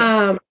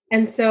 Yes.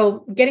 And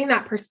so getting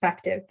that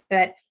perspective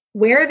that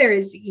where there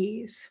is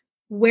ease,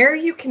 where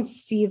you can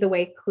see the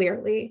way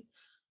clearly,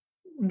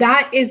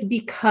 that is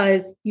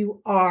because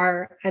you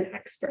are an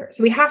expert.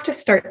 So we have to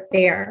start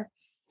there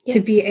to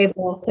be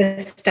able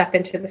to step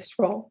into this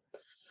role.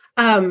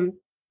 When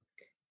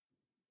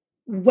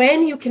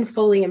you can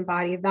fully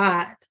embody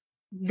that,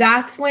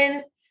 that's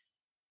when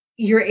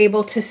you're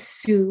able to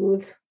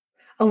soothe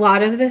a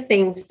lot of the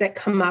things that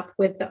come up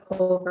with the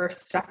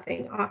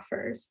overstuffing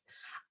offers.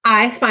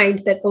 I find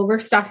that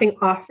overstuffing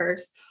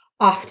offers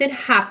often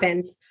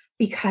happens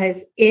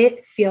because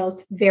it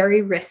feels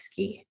very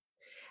risky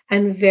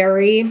and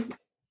very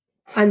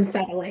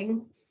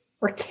unsettling,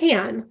 or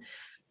can,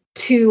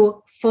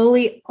 to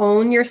fully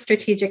own your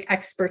strategic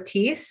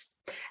expertise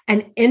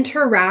and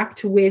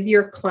interact with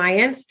your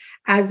clients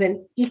as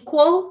an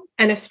equal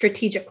and a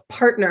strategic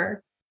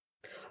partner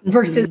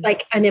versus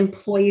like an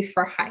employee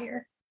for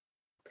hire.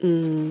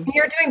 When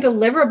you're doing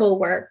deliverable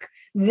work,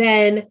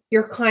 then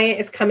your client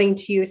is coming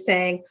to you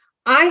saying,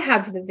 I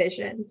have the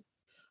vision,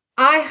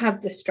 I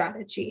have the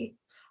strategy,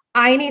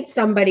 I need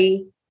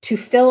somebody to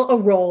fill a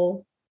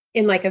role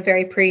in like a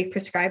very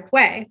pre-prescribed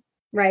way,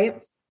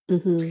 right?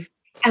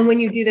 And when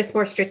you do this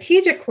more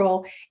strategic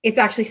role, it's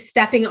actually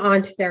stepping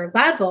onto their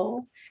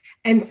level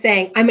and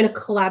saying, I'm going to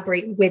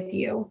collaborate with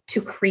you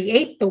to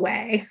create the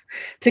way,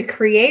 to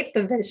create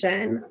the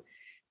vision.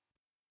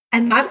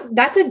 And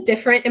that's a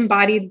different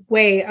embodied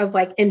way of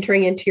like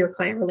entering into your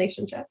client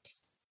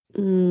relationships.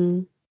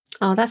 Oh,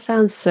 that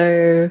sounds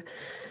so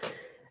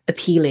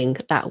appealing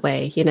that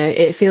way. You know,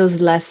 it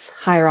feels less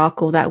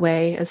hierarchical that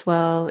way as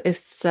well.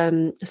 It's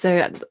so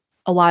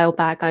a while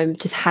back, I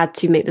just had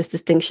to make this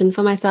distinction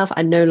for myself.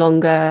 I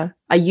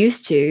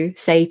used to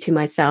say to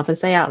myself and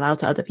say out loud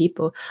to other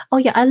people, oh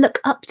yeah, I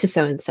look up to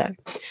so-and-so,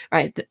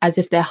 right? As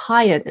if they're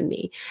higher than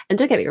me. And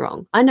don't get me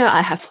wrong, I know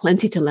I have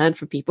plenty to learn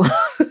from people.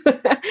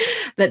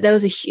 But there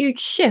was a huge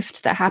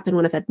shift that happened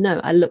when I said,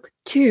 no, I look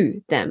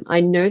to them.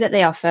 I know that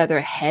they are further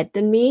ahead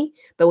than me,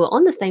 but we're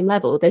on the same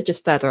level. They're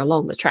just further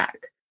along the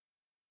track.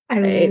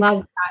 I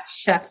love that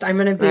shift. I'm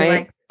going to be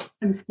like,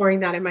 I'm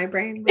storing that in my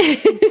brain.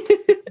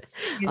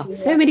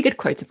 So many good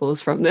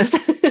quotables from this.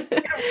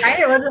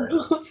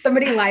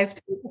 Somebody live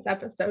tweet this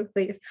episode,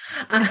 please.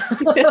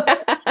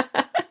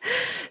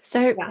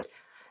 So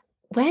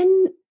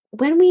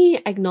when we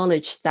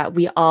acknowledge that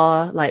we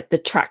are like the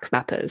track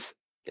mappers,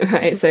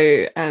 right?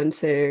 So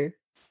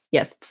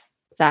yes,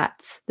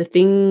 that the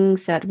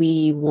things that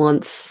we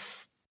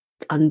once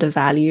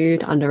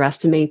undervalued,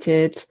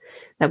 underestimated,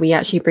 that we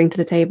actually bring to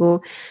the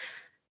table.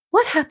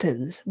 What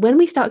happens when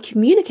we start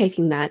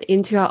communicating that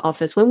into our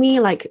office, when we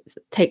like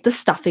take the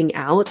stuffing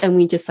out and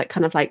we just like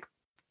kind of like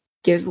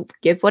give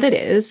what it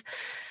is?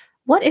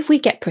 What if we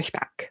get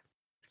pushback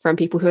from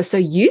people who are so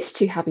used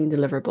to having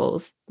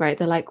deliverables, right?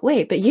 They're like,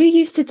 wait, but you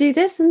used to do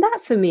this and that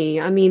for me.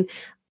 I mean,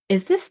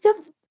 is this still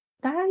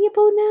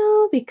valuable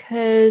now?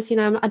 Because, you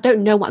know, I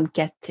don't know what I'm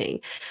getting.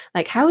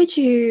 Like, how would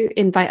you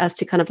invite us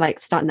to kind of like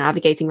start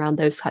navigating around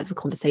those kinds of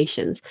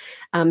conversations,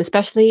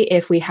 especially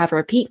if we have a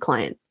repeat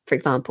client, for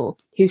example,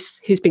 who's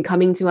been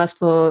coming to us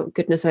for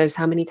goodness knows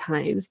how many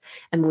times,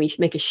 and when we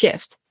make a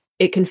shift,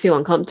 it can feel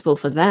uncomfortable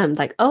for them.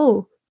 Like,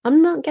 oh,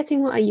 I'm not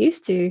getting what I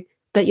used to,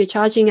 but you're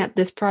charging at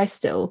this price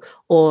still,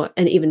 or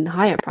an even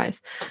higher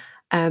price.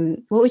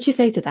 What would you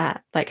say to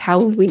that? Like, how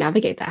would we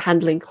navigate that,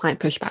 handling client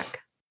pushback?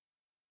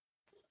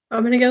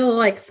 I'm going to get a little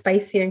like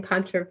spicy and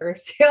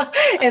controversial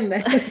in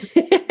this.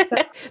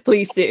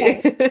 Please do.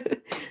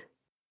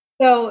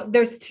 So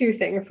there's two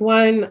things.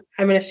 One,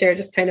 I'm going to share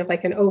just kind of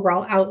like an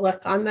overall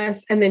outlook on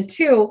this. And then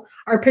two,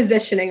 our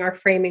positioning, our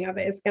framing of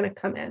it is going to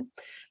come in.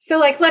 So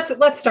like,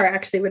 let's start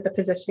actually with the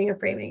positioning and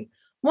framing.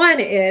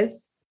 One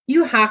is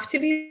you have to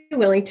be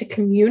willing to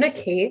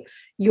communicate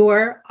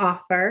your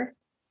offer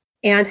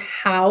and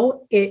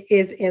how it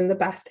is in the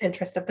best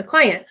interest of the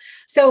client.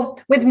 So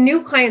with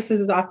new clients, this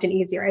is often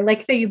easier. I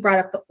like that you brought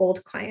up the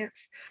old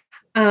clients.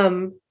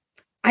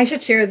 I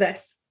should share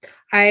this.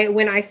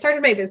 When I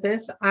started my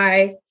business,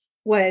 I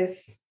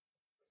was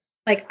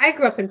like, I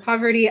grew up in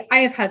poverty. I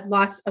have had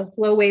lots of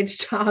low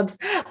wage jobs.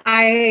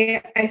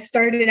 I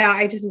started out,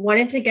 I just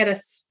wanted to get a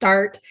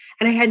start,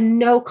 and I had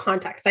no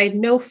contacts. I had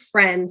no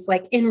friends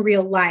like in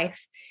real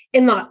life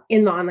in the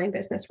online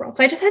business world.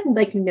 So I just had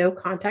like no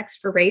context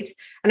for rates,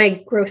 and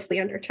I grossly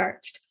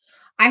undercharged.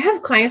 I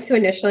have clients who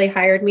initially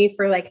hired me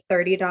for like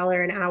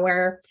 $30 an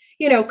hour,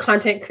 you know,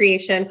 content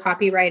creation,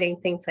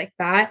 copywriting, things like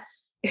that,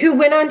 who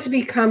went on to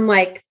become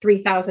like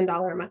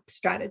 $3,000 a month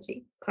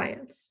strategy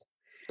clients.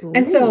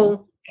 And Ooh.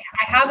 so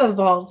I have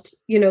evolved,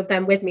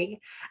 them with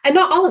me, and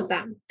not all of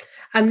them.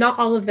 Not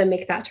all of them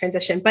make that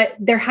transition, but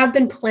there have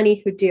been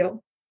plenty who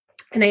do.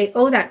 And I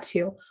owe that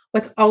to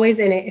what's always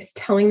in it is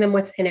telling them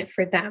what's in it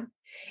for them.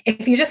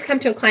 If you just come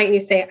to a client and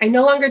you say, I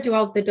no longer do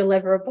all of the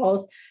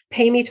deliverables,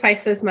 pay me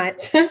twice as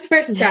much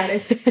for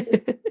strategy.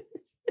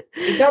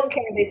 I don't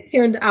care. They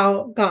tuned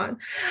out, gone.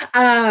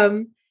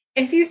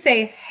 If you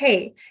say,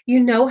 hey, you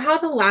know how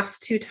the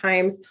last 2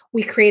 times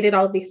we created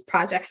all these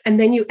projects and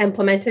then you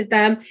implemented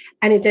them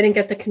and it didn't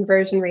get the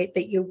conversion rate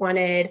that you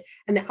wanted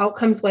and the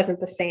outcomes wasn't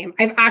the same.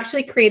 I've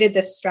actually created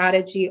this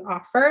strategy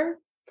offer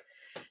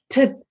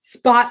to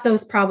spot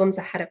those problems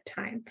ahead of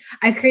time.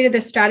 I've created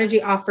this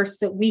strategy offer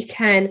so that we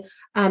can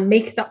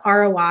make the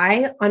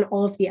ROI on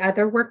all of the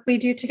other work we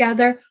do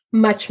together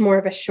much more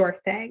of a sure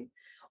thing,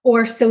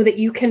 or so that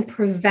you can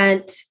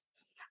prevent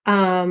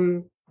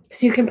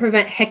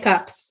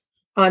hiccups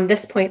on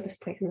this point, and this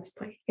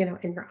point, in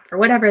your offer,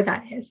 whatever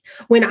that is.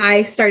 When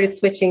I started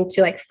switching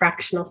to like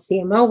fractional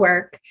CMO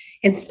work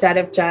instead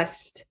of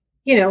just,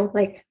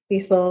 like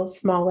these little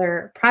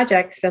smaller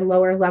projects and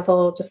lower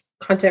level, just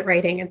content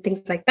writing and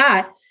things like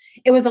that,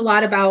 it was a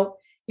lot about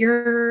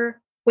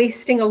you're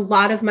wasting a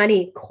lot of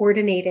money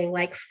coordinating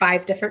like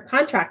 5 different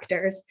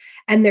contractors,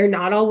 and they're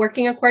not all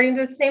working according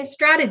to the same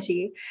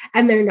strategy,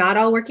 and they're not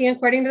all working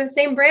according to the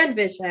same brand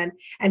vision,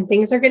 and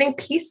things are getting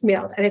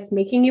piecemealed, and it's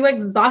making you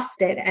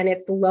exhausted, and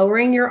it's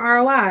lowering your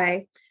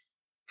ROI.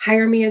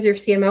 Hire me as your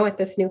CMO at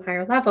this new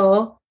higher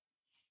level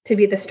to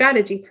be the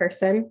strategy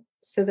person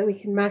so that we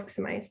can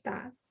maximize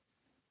that.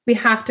 We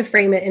have to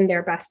frame it in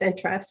their best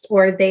interest,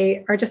 or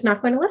they are just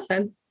not going to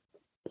listen.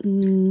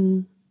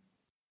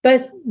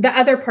 But the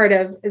other part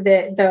of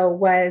it, though,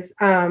 was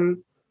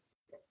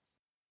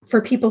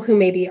for people who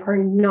maybe are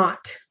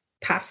not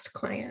past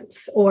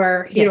clients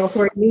or,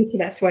 who are new to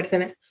this, what's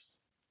in it.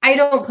 I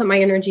don't put my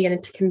energy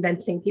into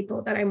convincing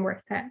people that I'm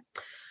worth it.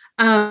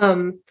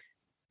 I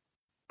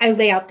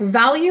lay out the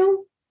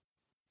value.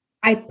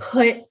 I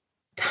put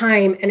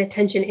time and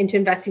attention into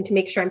investing to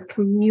make sure I'm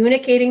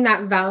communicating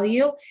that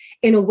value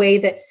in a way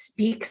that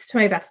speaks to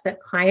my best fit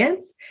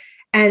clients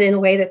and in a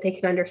way that they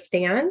can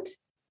understand.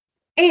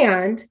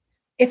 And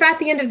if at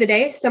the end of the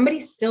day, somebody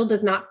still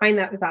does not find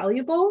that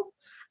valuable,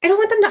 I don't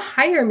want them to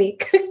hire me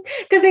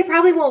because they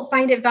probably won't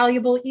find it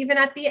valuable even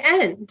at the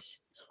end.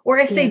 Or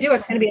if they do,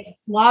 it's going to be a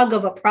slog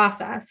of a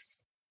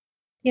process,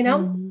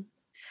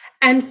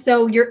 And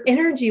so your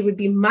energy would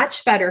be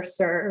much better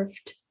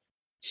served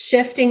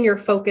shifting your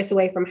focus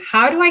away from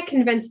how do I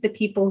convince the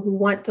people who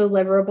want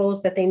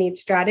deliverables that they need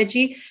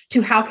strategy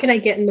to how can I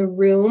get in the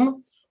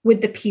room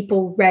with the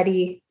people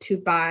ready to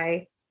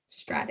buy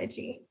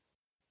strategy.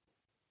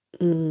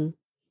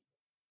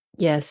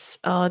 Yes.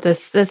 Oh,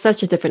 there's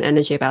such a different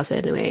energy about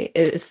it in a way.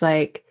 It's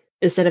like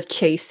instead of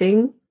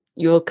chasing,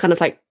 you're kind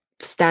of like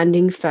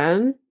standing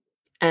firm,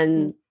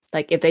 and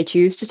like if they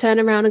choose to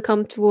turn around and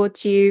come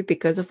towards you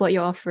because of what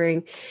you're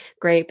offering,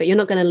 great, but you're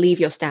not going to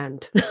leave your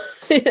stand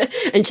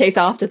and chase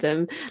after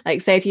them.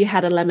 Like say if you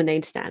had a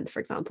lemonade stand, for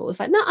example, it's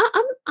like, no,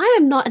 I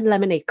am not a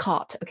lemonade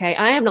cart. Okay.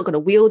 I am not going to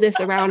wheel this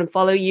around and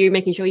follow you,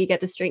 making sure you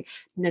get this drink.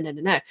 No.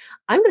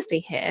 I'm going to stay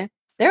here.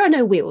 There are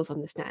no wheels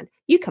on the stand.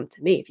 You come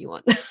to me if you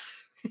want.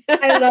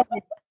 I love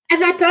it.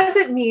 And that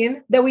doesn't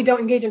mean that we don't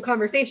engage in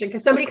conversation,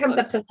 because somebody comes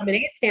up to the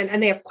lemonade stand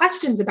and they have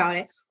questions about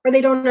it, or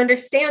they don't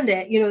understand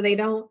it.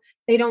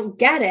 They don't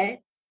get it.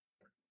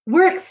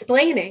 We're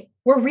explaining,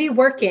 we're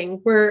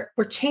reworking, we're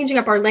changing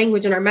up our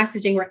language and our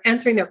messaging. We're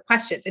answering their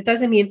questions. It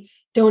doesn't mean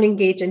don't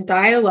engage in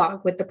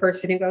dialogue with the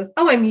person who goes,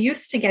 oh, I'm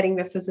used to getting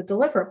this as a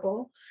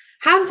deliverable.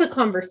 Have the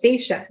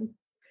conversation.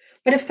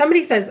 But if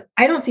somebody says,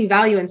 I don't see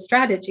value in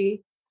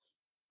strategy,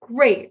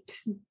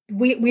 great.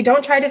 We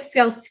don't try to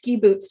sell ski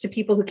boots to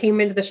people who came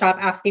into the shop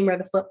asking where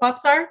the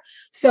flip-flops are.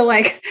 So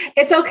like,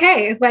 it's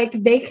okay.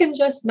 Like they can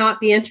just not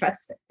be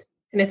interested,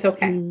 and it's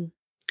okay.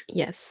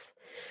 Yes.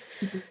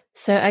 Mm-hmm.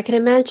 So I can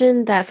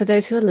imagine that for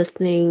those who are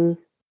listening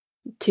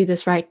to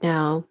this right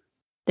now,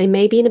 they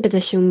may be in a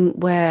position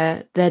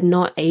where they're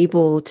not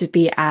able to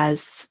be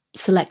as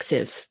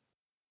selective.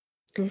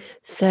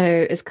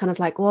 So it's kind of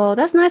like, well,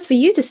 that's nice for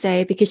you to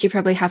say because you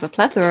probably have a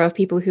plethora of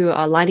people who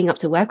are lining up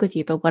to work with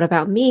you. But what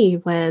about me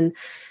when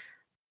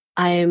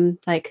I'm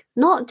like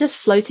not just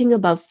floating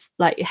above,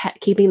 like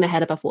keeping the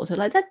head above water,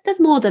 like that's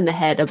more than the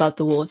head above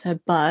the water,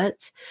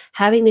 but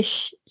having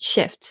this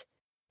shift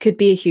could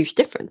be a huge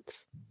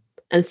difference.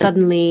 And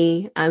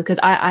suddenly, because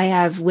I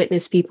have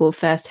witnessed people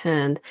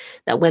firsthand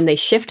that when they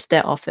shift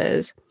their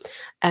offers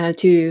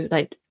to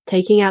like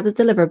taking out the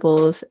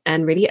deliverables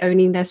and really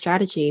owning their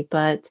strategy,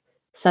 but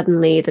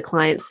suddenly the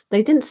clients,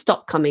 they didn't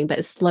stop coming, but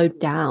it slowed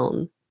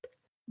down.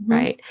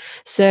 Right.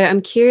 So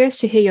I'm curious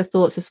to hear your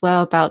thoughts as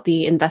well about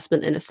the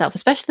investment in itself,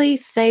 especially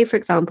say, for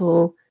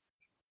example,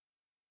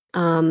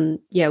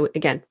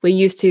 again, we're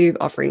used to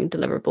offering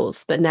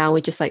deliverables, but now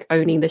we're just like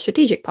owning the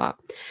strategic part.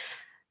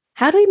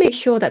 How do we make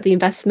sure that the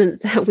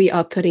investments that we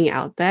are putting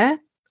out there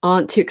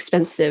aren't too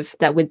expensive,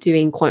 that we're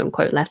doing quote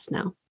unquote less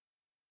now?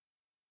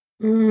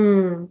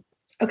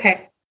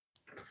 Okay.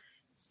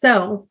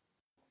 So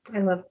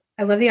I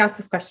I love that you asked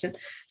this question.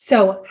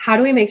 So how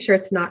do we make sure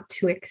it's not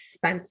too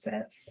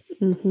expensive?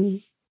 Mm-hmm.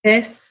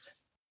 This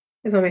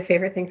is one of my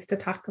favorite things to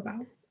talk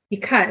about,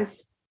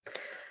 because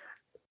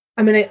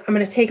I'm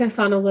gonna take us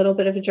on a little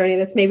bit of a journey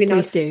that's maybe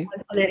not an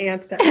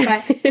answer,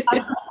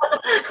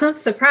 but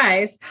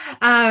surprise.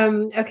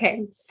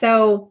 Okay,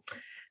 so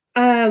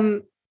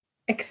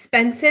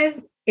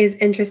expensive is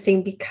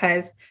interesting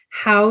because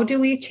how do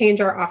we change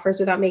our offers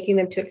without making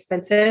them too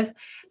expensive?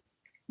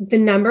 The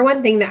number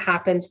one thing that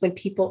happens when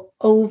people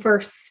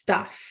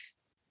overstuff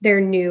their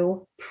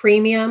new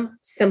premium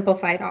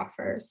simplified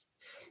offers.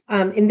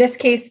 In this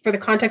case, for the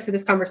context of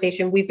this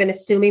conversation, we've been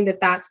assuming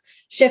that that's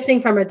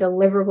shifting from a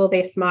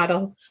deliverable-based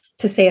model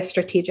to, say, a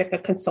strategic, a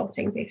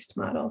consulting-based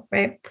model,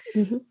 right?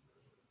 Mm-hmm.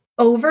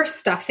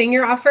 Overstuffing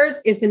your offers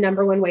is the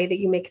number one way that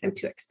you make them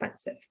too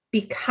expensive,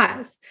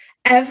 because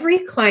every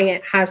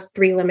client has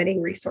 3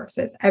 limiting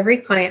resources. Every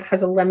client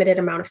has a limited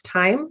amount of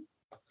time,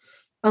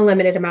 a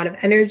limited amount of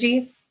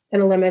energy,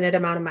 and a limited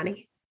amount of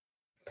money.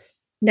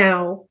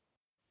 Now,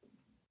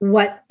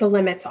 what the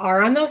limits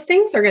are on those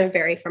things are going to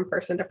vary from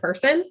person to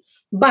person,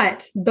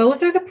 but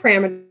those are the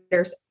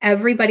parameters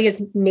everybody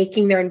is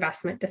making their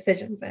investment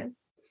decisions in.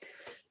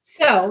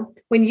 So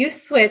when you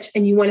switch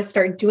and you want to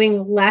start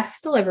doing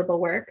less deliverable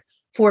work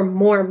for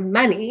more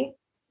money,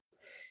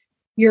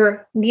 you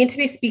need to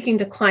be speaking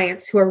to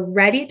clients who are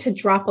ready to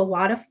drop a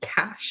lot of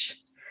cash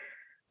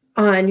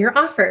on your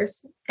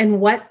offers.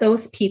 And what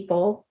those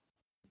people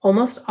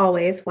almost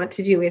always want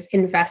to do is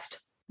invest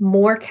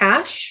more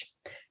cash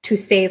to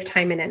save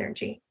time and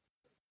energy,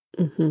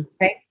 mm-hmm.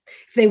 right?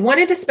 If they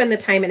wanted to spend the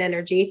time and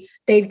energy,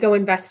 they'd go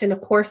invest in a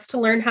course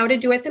to learn how to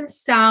do it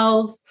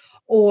themselves,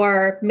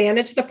 or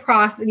manage the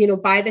process,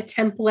 buy the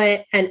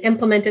template and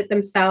implement it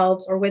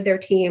themselves or with their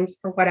teams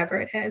or whatever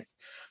it is.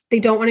 They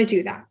don't want to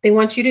do that. They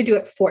want you to do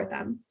it for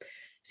them.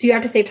 So you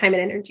have to save time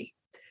and energy.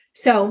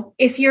 So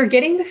if you're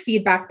getting the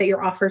feedback that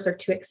your offers are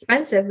too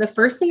expensive, the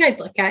first thing I'd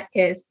look at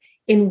is,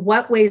 in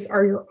what ways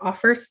are your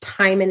offers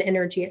time and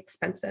energy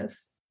expensive?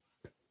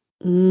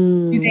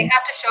 Do they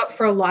have to show up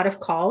for a lot of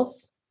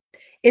calls?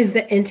 Is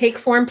the intake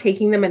form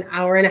taking them an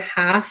hour and a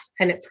half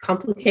and it's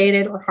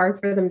complicated or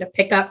hard for them to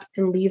pick up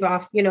and leave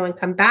off, and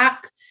come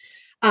back?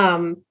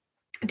 Do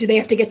they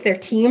have to get their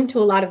team to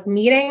a lot of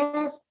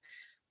meetings?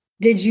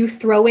 Did you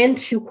throw in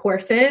 2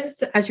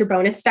 courses as your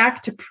bonus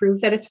stack to prove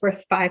that it's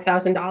worth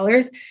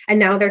 $5,000? And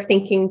now they're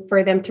thinking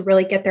for them to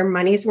really get their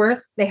money's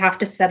worth, they have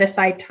to set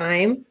aside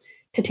time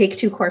to take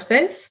 2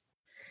 courses.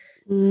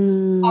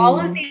 All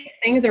of these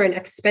things are an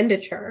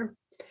expenditure.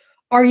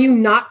 Are you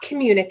not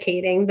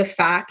communicating the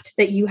fact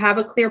that you have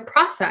a clear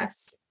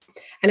process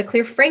and a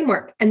clear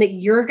framework, and that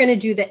you're going to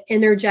do the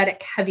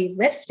energetic heavy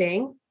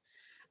lifting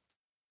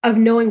of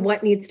knowing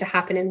what needs to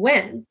happen and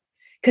when?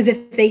 Because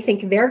if they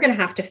think they're going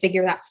to have to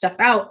figure that stuff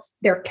out,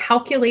 they're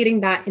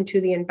calculating that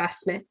into the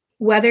investment,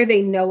 whether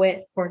they know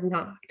it or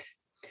not.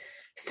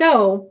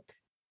 So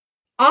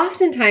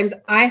oftentimes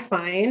I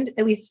find,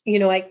 at least,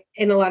 like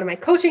in a lot of my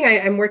coaching,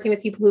 I'm working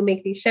with people who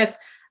make these shifts.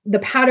 The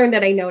pattern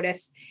that I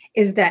notice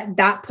is that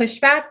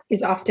pushback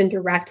is often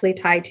directly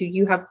tied to,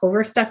 you have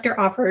overstuffed your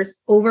offers,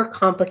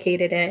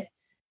 overcomplicated it,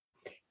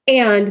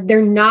 and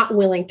they're not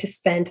willing to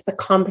spend the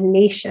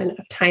combination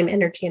of time,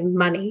 energy, and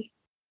money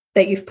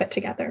that you've put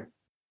together.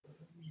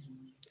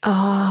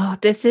 Oh,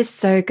 this is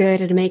so good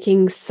and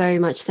making so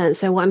much sense.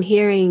 So what I'm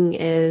hearing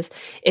is,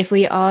 if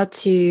we are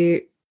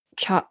going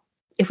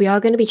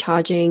to be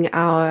charging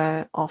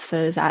our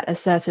offers at a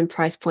certain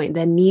price point,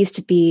 there needs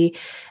to be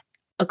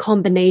a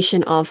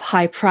combination of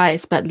high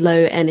price but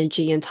low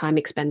energy and time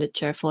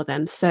expenditure for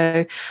them.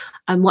 So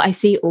what I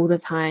see all the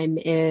time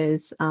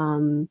is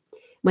when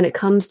it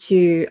comes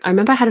to, I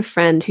remember I had a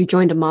friend who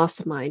joined a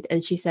mastermind,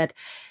 and she said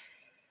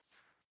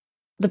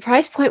the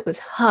price point was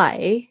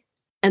high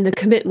and the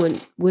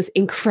commitment was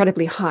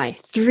incredibly high.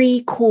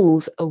 3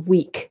 calls a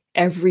week,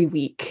 every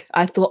week.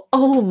 I thought,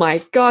 oh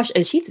my gosh.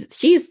 And she's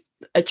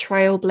a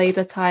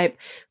trailblazer type,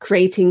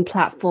 creating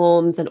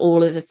platforms and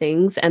all of the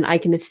things. And I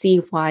can see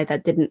why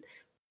that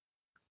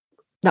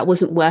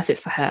wasn't worth it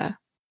for her.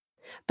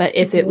 But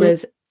if it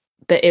was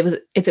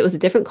a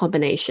different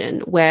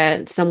combination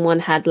where someone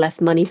had less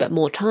money but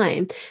more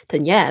time,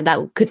 then yeah,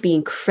 that could be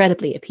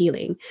incredibly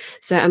appealing.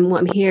 So what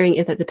I'm hearing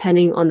is that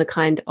depending on the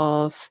kind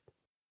of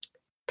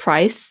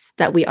price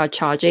that we are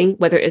charging,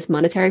 whether it's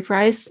monetary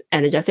price,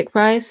 energetic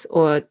price,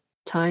 or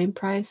time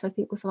price, I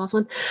think was the last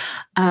one,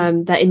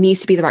 that it needs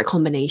to be the right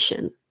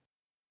combination.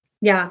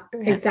 Yeah,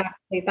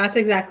 exactly. That's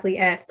exactly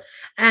it.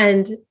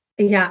 And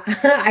yeah,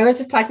 I was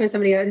just talking to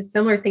somebody about a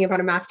similar thing about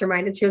a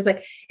mastermind, and she was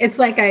like, it's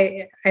like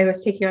I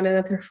was taking on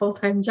another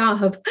full-time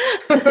job,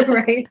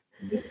 right?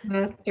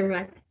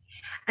 Mastermind.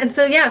 And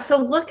so, yeah, so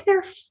look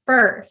there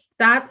first.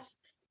 That's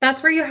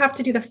where you have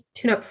to do the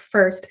tune-up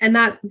first. And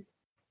that,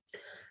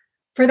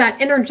 for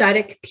that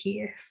energetic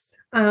piece,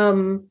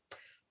 when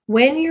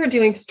you're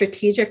doing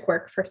strategic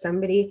work for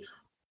somebody,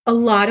 a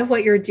lot of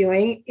what you're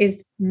doing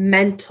is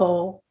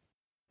mental,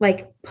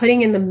 like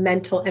putting in the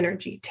mental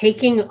energy,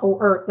 taking,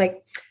 or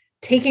like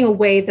taking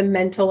away the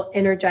mental,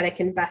 energetic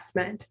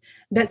investment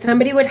that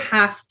somebody would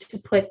have to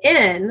put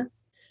in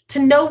to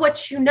know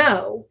what you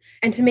know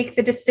and to make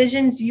the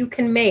decisions you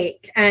can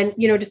make, and,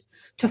 you know, just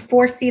to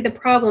foresee the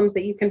problems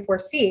that you can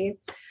foresee.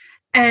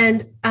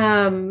 And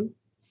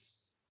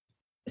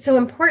so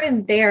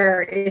important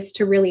there is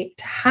to really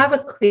to have a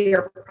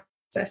clear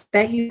process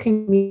that you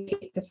can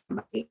communicate to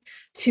somebody,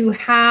 to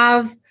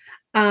have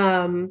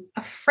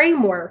a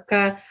framework,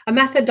 a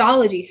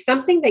methodology,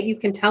 something that you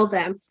can tell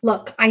them,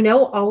 look, I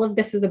know all of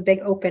this is a big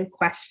open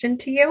question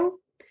to you.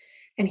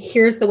 And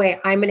here's the way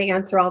I'm going to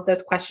answer all of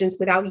those questions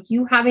without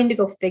you having to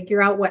go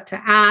figure out what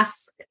to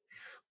ask,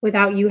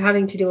 without you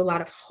having to do a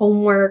lot of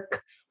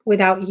homework,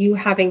 without you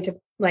having to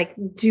like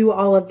do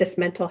all of this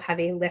mental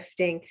heavy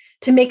lifting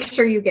to make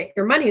sure you get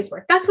your money's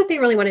worth. That's what they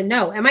really want to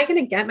know. Am I going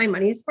to get my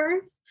money's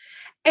worth?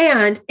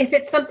 And if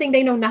it's something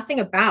they know nothing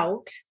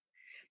about,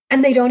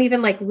 and they don't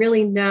even like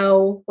really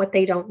know what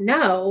they don't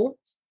know,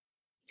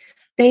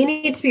 they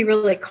need to be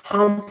really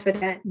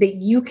confident that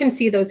you can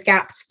see those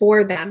gaps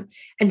for them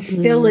and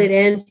fill it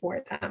in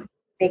for them,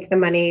 make the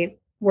money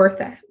worth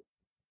it.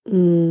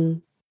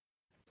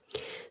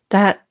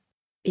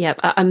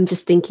 I'm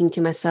just thinking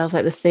to myself,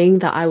 like the thing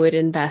that I would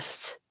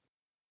invest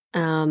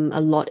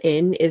a lot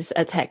in is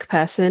a tech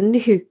person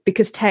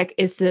because tech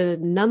is the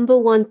number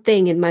one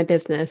thing in my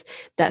business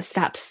that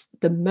saps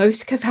the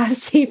most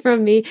capacity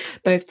from me,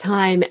 both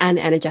time and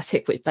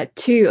energetic, which like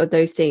two of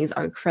those things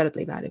are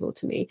incredibly valuable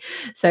to me.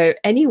 So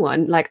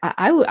anyone, like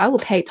I will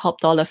pay top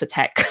dollar for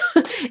tech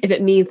if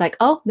it means like,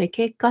 oh,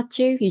 Mickey, got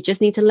you. You just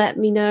need to let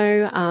me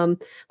know.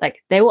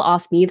 Like they will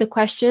ask me the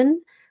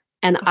question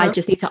and I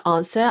just need to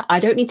answer. I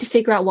don't need to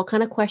figure out what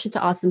kind of question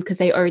to ask them because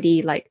they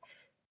already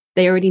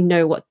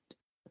know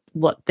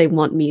what they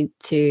want me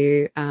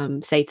to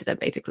say to them,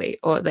 basically,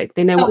 or like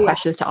they know what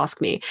questions to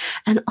ask me.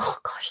 And oh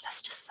gosh,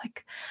 that's just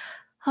like,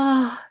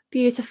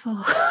 beautiful.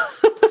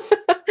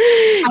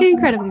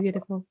 Incredibly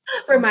beautiful.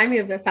 Remind me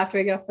of this after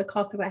we get off the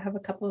call because I have a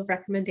couple of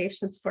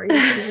recommendations for you.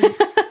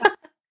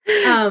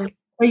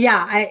 But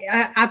yeah,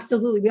 I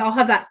absolutely, we all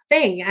have that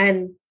thing.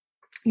 And,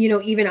 you know,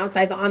 even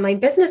outside the online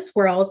business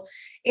world,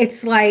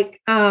 it's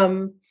like,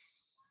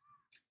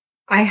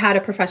 I had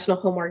a professional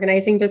home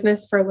organizing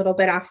business for a little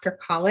bit after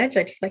college.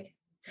 I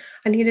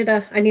needed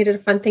a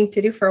fun thing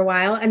to do for a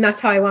while. And that's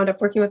how I wound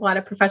up working with a lot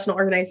of professional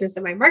organizers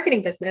in my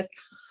marketing business.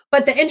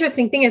 But the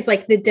interesting thing is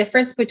like the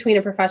difference between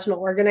a professional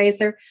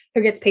organizer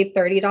who gets paid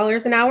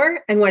 $30 an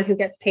hour and one who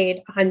gets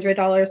paid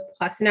 $100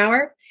 plus an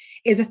hour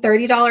is a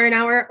 $30 an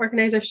hour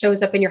organizer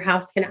shows up in your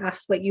house, can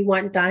ask what you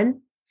want done,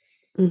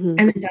 and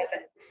then does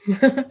it.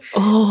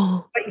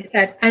 What you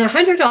said. And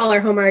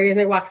 $100 home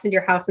organizer walks into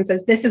your house and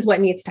says, this is what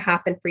needs to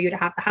happen for you to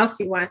have the house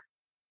you want.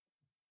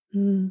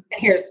 And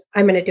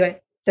I'm going to do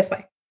it this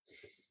way.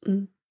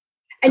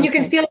 And you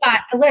can feel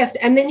that lift.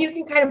 And then you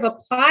can kind of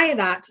apply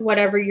that to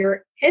whatever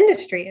your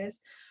industry is.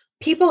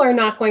 People are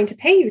not going to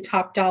pay you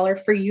top dollar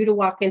for you to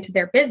walk into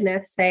their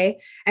business, say,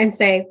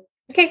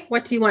 okay,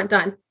 what do you want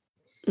done?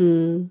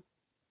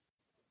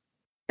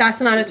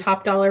 That's not a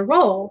top dollar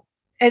role.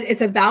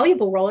 It's a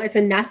valuable role. It's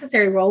a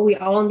necessary role. We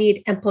all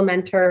need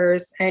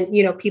implementers and,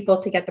 you know,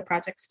 people to get the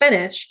projects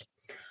finished.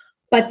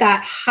 But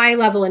that high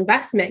level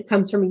investment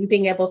comes from you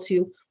being able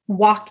to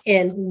walk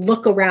in,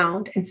 look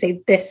around and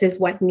say, this is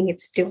what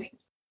needs doing.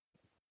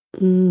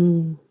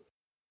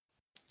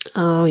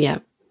 Oh, yeah.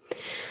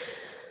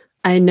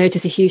 I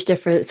noticed a huge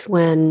difference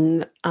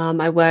when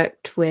I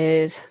worked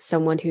with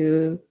someone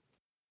who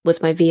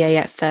was my VA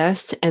at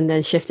first and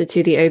then shifted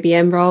to the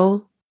OBM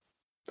role.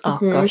 Oh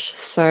gosh,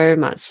 so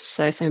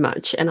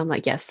much. And I'm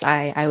like, yes,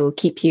 I will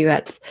keep you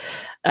at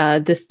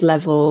this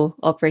level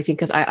operating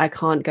because I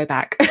can't go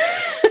back.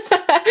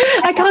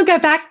 I can't go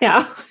back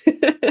now.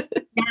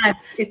 Yes,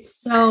 it's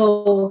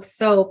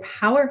so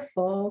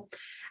powerful.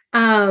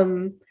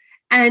 And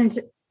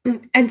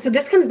so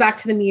this comes back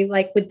to me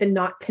like with the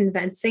not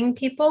convincing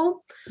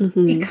people,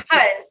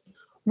 because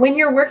when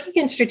you're working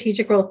in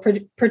strategic role,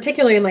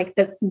 particularly in like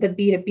the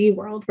B2B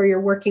world, where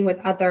you're working with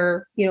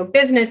other, you know,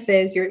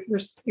 businesses,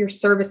 you're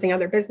servicing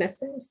other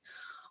businesses.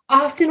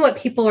 Often what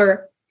people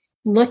are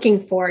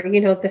looking for, you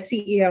know, the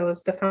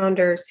CEOs, the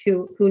founders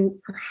who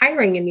are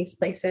hiring in these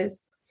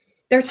places,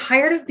 they're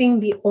tired of being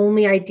the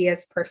only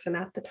ideas person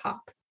at the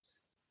top.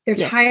 They're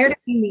tired of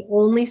being the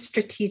only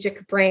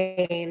strategic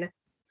brain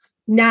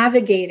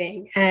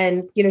navigating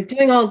and, you know,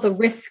 doing all the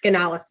risk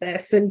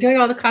analysis and doing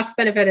all the cost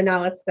benefit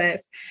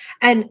analysis.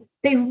 And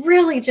they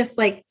really just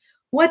like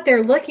what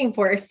they're looking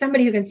for is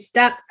somebody who can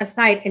step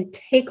aside and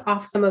take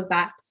off some of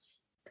that,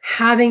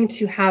 having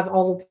to have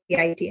all of the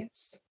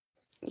ideas.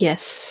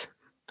 Yes.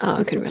 Oh,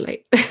 I can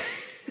relate.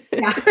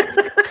 Yeah.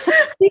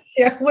 Me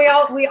too.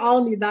 We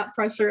all need that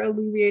pressure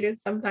alleviated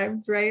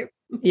sometimes, right?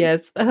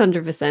 Yes,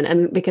 100%.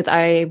 And because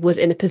I was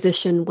in a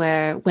position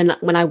where when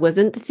I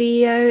wasn't the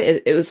CEO,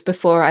 it was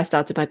before I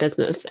started my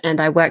business and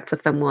I worked for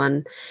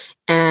someone.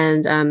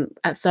 And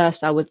at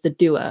first I was the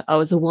doer. I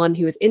was the one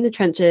who was in the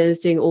trenches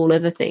doing all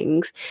of the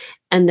things.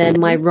 And then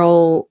my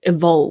role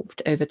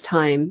evolved over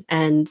time.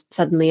 And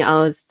suddenly I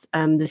was the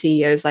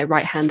CEO's like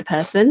right-hand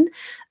person.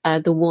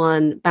 the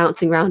one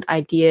bouncing around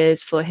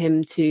ideas for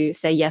him to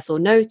say yes or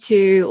no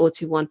to, or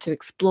to want to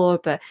explore.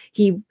 But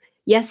he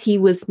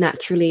was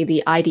naturally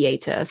the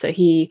ideator. So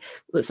he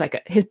was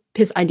like,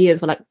 his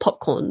ideas were like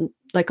popcorn,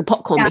 like a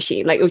popcorn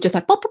machine. Like it was just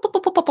like pop, pop,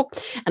 pop, pop, pop, pop.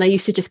 And I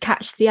used to just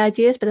catch the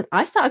ideas, but then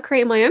I started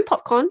creating my own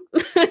popcorn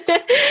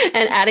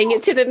and adding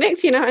it to the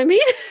mix, you know what I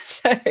mean?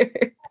 So,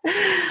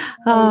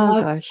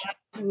 gosh.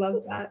 I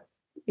love that.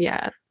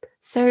 Yeah.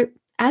 So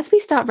as we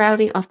start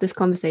rounding off this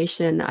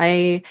conversation,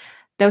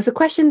 there was a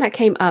question that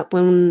came up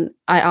when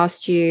I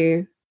asked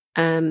you,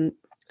 about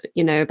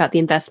the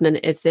investment.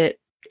 Is it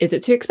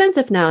too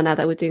expensive now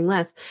that we're doing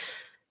less?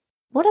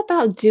 What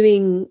about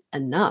doing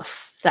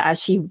enough that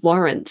actually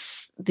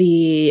warrants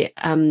the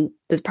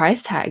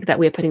price tag that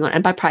we're putting on?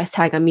 And by price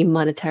tag, I mean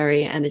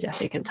monetary,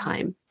 energetic, and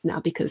time now,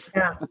 because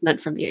I've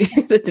learned from you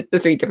the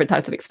 3 different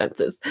types of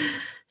expenses.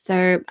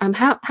 So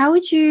how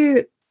would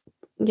you,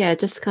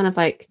 just kind of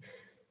like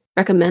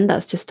recommend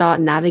us to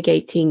start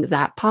navigating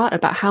that part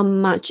about how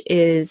much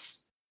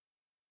is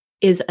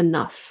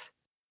enough?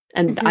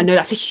 And I know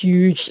that's a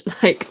huge,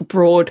 like,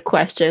 broad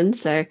question.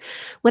 So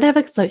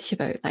whatever floats your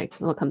boat, like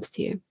what comes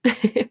to you.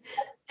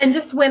 And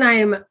just when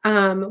I'm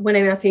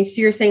asking,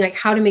 so you're saying like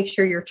how to make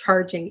sure you're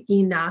charging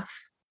enough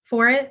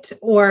for it,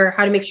 or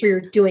how to make sure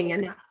you're doing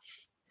enough?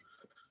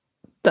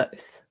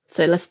 Both.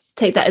 So let's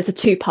take that as a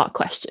 2-part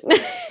question.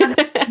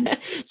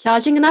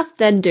 Charging enough,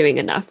 then doing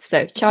enough.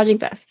 So charging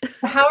first.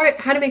 How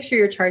to make sure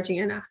you're charging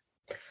enough?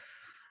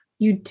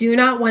 You do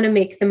not want to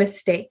make the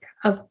mistake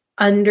of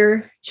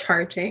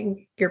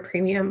undercharging your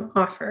premium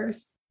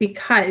offers,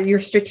 because your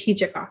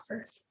strategic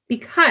offers,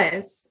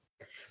 because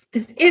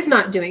this is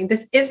not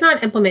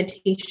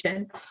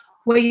implementation.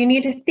 What you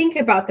need to think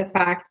about the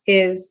fact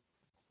is,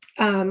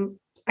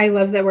 I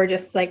love that we're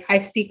just like, I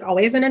speak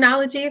always in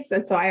analogies.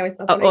 And so I always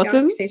love when I have a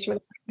conversation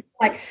with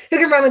like, who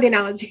can run with the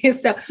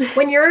analogies? So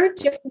when you're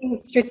doing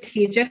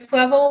strategic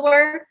level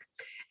work,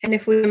 and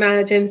if we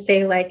imagine,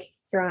 say, like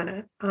you're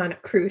on a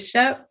cruise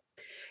ship,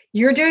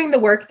 you're doing the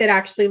work that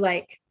actually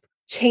like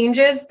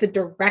changes the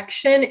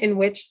direction in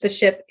which the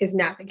ship is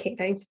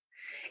navigating.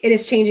 It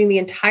is changing the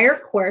entire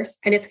course,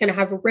 and it's going to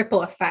have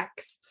ripple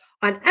effects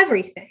on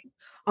everything,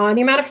 on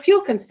the amount of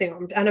fuel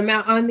consumed, on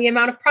the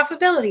amount of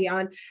profitability,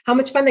 on how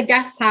much fun the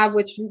guests have,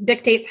 which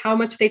dictates how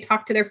much they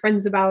talk to their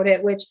friends about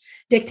it, which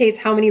dictates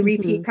how many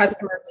repeat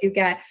customers you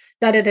get.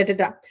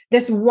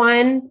 This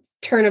one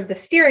turn of the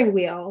steering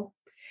wheel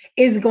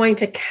is going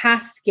to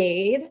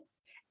cascade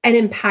and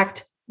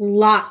impact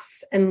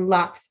lots and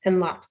lots and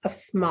lots of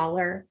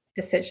smaller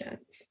decisions,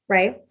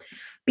 right?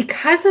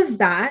 Because of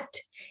that,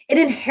 it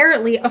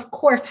inherently, of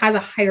course, has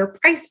a higher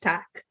price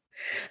tag,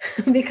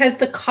 because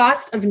the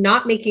cost of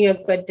not making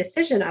a good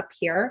decision up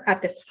here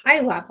at this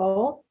high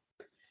level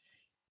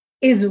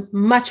is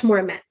much more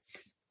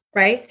immense,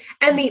 right?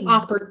 And the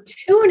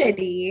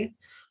opportunity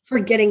for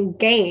getting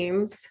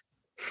gains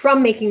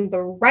from making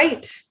the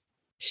right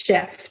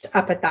shift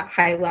up at that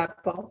high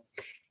level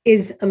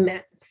is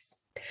immense.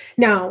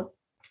 Now,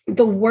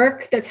 the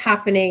work that's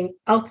happening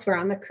elsewhere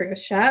on the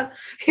cruise ship,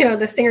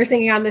 the singer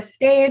singing on the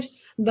stage,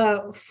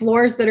 the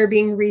floors that are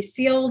being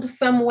resealed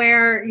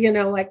somewhere,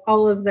 like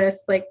all of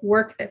this like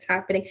work that's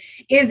happening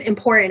is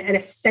important and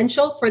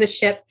essential for the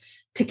ship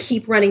to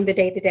keep running the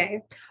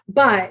day-to-day.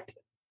 But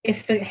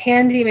if the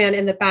handyman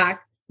in the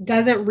back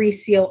doesn't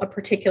reseal a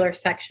particular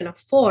section of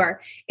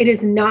floor, it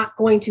is not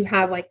going to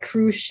have like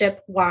cruise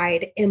ship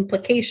wide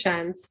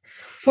implications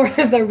for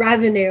the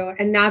revenue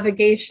and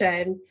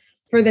navigation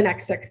for the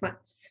next 6 months.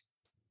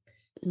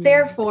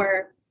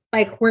 Therefore,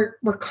 like we're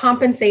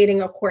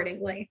compensating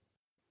accordingly,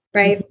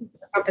 right?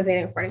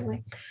 Compensating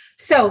accordingly.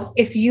 So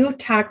if you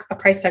tack a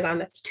price tag on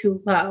that's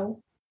too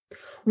low,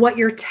 what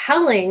you're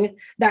telling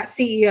that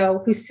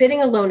CEO who's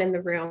sitting alone in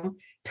the room,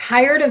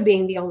 tired of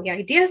being the only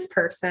ideas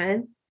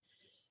person,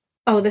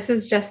 oh, this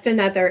is just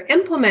another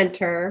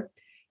implementer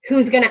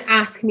who's going to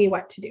ask me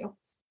what to do.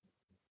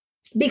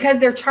 Because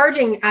they're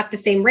charging at the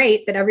same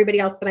rate that everybody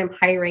else that I'm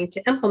hiring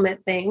to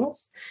implement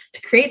things,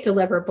 to create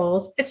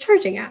deliverables, is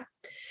charging at.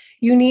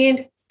 You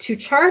need to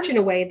charge in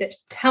a way that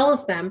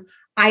tells them,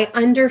 I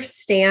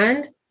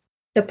understand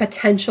the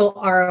potential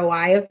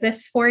ROI of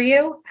this for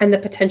you and the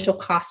potential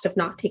cost of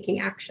not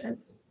taking action.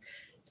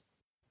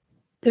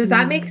 Does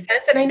that make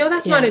sense? And I know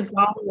that's not a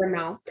dollar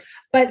amount,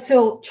 but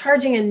so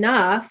charging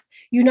enough,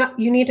 you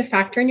need to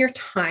factor in your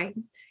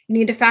time. You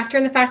need to factor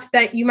in the fact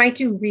that you might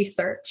do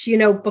research,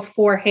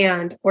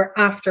 beforehand or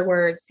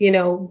afterwards,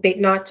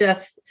 not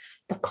just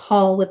the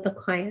call with the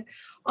client,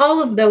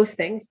 all of those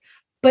things.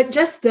 But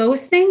just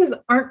those things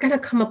aren't going to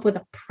come up with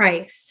a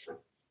price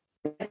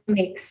that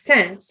makes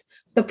sense.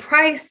 The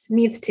price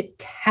needs to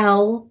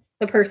tell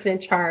the person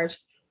in charge,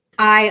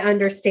 I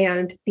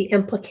understand the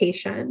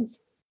implications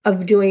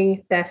of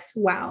doing this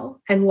well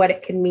and what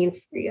it can mean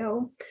for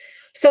you,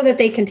 so that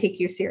they can take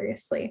you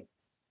seriously.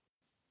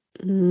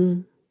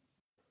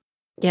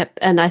 Yep.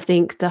 And I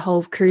think the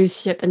whole cruise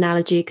ship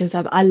analogy, because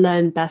I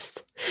learn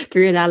best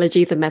through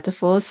analogies and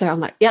metaphors. So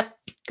I'm like, yep,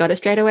 got it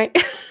straight away.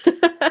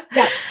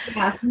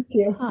 Yeah, me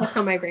too. That's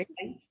how my brain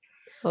thinks.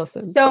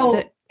 Awesome.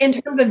 So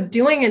in terms of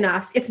doing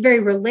enough, it's very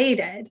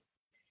related.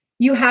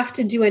 You have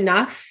to do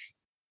enough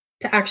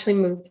to actually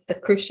move the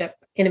cruise ship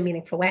in a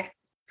meaningful way.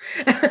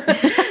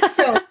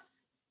 So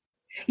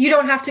you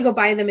don't have to go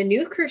buy them a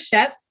new cruise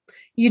ship.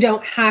 You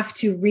don't have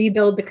to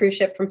rebuild the cruise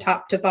ship from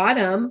top to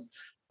bottom.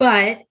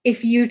 But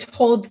if you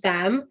told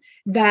them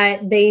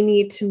that they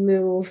need to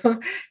move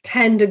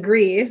 10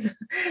 degrees,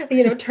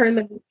 turn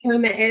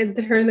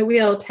the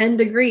wheel 10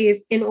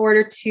 degrees in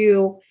order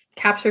to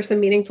capture some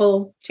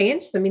meaningful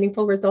change, some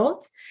meaningful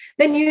results,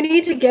 then you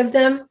need to give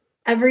them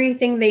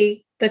everything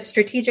the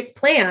strategic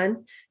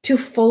plan to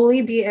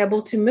fully be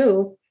able to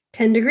move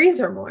 10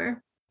 degrees or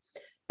more.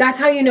 That's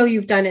how you know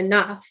you've done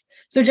enough.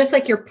 So just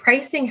like your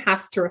pricing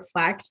has to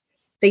reflect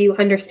that you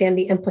understand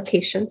the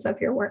implications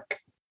of your work,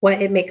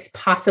 what it makes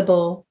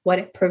possible, what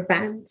it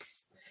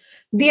prevents.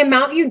 The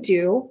amount you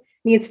do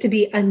needs to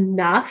be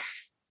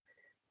enough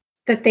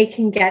that they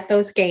can get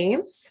those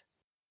gains,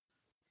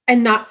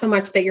 and not so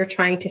much that you're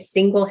trying to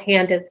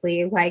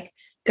single-handedly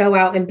go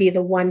out and be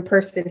the one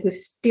person who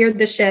steered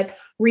the ship,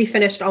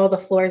 refinished all the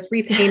floors,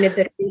 repainted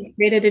the things,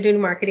 created a new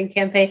marketing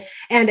campaign,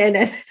 and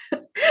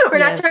we're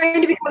not trying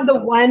to become the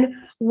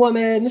one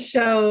woman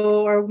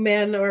show or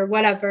man or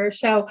whatever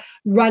show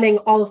running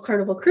all of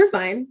Carnival Cruise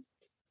Line.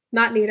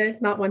 Not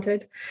needed, not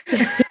wanted.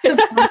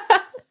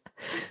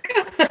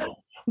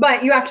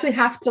 But you actually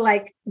have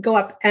to go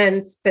up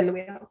and spin the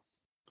wheel.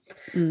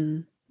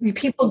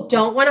 People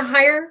don't want to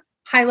hire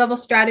high-level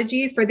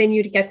strategy for then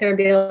you to get there and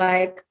be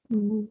like,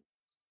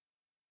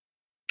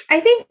 I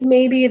think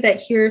maybe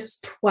that here's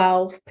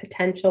 12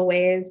 potential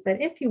ways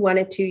that if you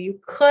wanted to, you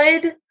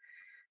could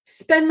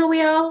spin the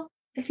wheel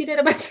if you did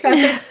a bunch of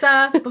other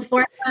stuff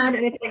beforehand.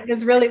 And it's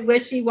this really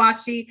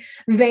wishy-washy,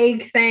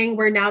 vague thing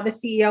where now the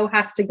CEO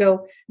has to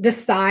go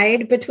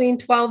decide between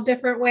 12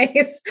 different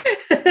ways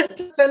to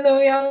spin the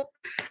wheel.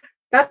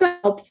 That's not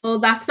helpful.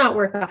 That's not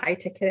worth a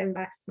high-ticket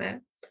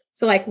investment.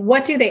 So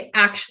what do they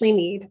actually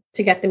need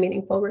to get the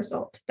meaningful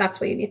result? That's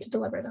what you need to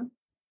deliver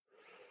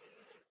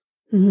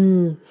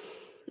them.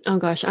 Oh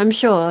gosh, I'm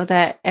sure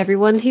that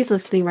everyone who's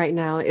listening right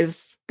now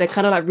they're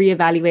kind of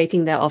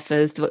reevaluating their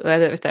offers,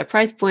 whether it's their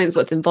price points,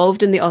 what's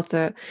involved in the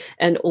offer,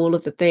 and all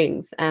of the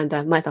things, and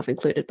myself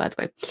included, by the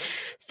way.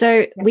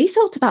 So we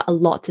talked about a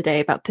lot today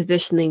about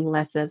positioning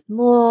less as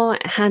more,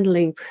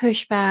 handling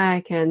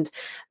pushback, and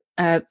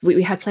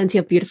we had plenty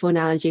of beautiful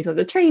analogies of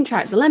the train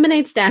track, the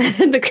lemonade stand,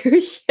 and the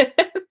cruise ship.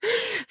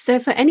 So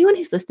for anyone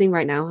who's listening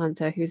right now,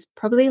 Hunter, who's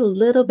probably a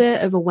little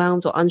bit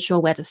overwhelmed or unsure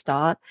where to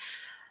start,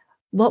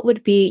 what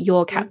would be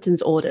your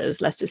captain's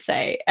orders, let's just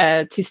say,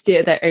 to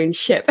steer their own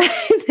ship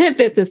in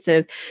their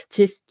businesses,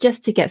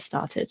 just to get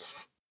started?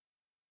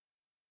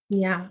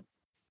 Yeah.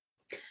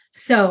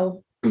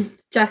 So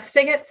just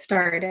to get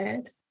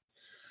started,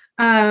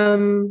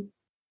 I'm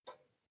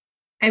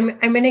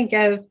going to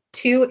give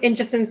two in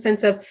just in the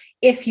sense of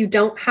if you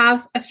don't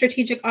have a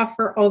strategic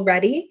offer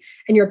already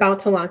and you're about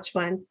to launch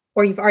one,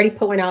 or you've already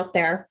put one out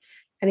there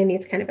and it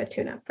needs kind of a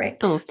tune-up, right?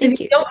 Oh, so if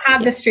you don't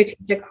have the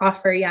strategic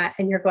offer yet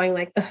and you're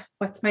going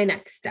what's my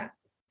next step?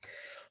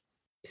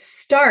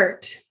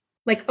 Start,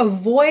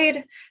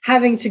 avoid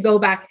having to go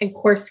back and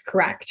course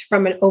correct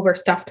from an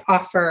overstuffed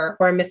offer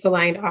or a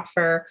misaligned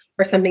offer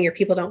or something your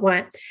people don't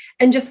want.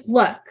 And just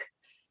look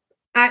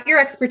at your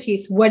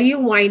expertise. What do you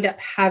wind up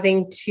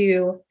having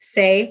to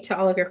say to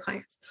all of your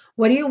clients?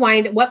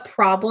 What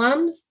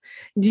problems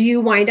do you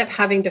wind up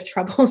having to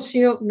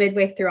troubleshoot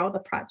midway through all the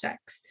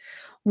projects?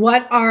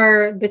 What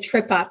are the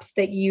trip ups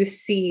that you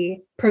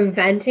see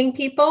preventing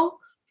people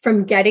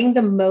from getting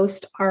the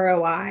most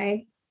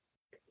ROI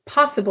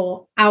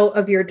possible out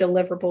of your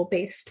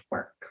deliverable-based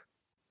work?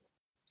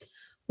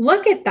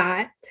 Look at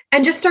that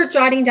and just start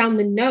jotting down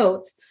the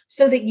notes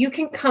so that you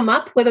can come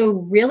up with a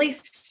really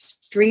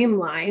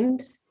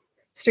streamlined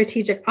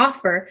strategic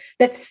offer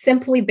that's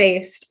simply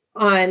based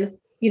on,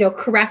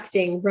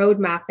 correcting, road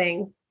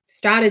mapping,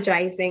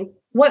 strategizing,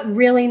 what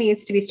really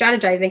needs to be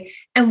strategizing,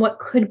 and what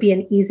could be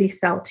an easy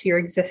sell to your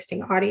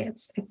existing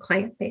audience and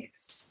client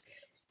base.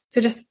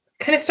 So just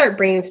kind of start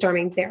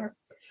brainstorming there.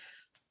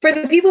 For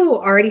the people who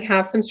already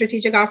have some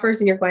strategic offers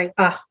and you're going,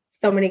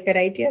 so many good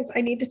ideas, I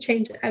need to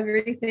change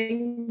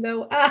everything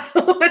though.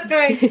 What do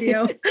I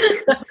do?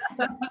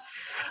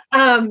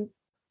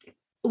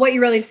 What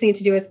you really just need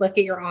to do is look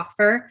at your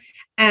offer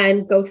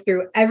and go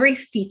through every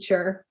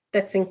feature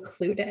that's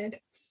included.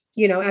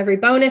 Every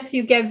bonus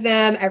you give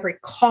them, every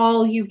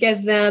call you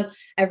give them,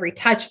 every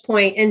touch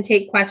point,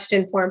 intake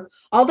question form,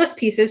 all those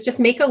pieces, just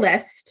make a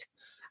list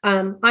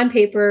on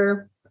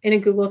paper, in a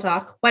Google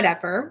Doc,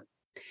 whatever,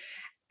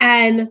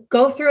 and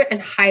go through it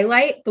and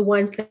highlight the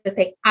ones that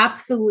they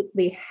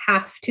absolutely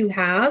have to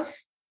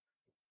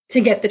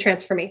get the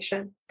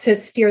transformation, to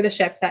steer the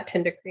ship that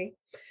 10 degree,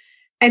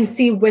 and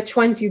see which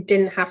ones you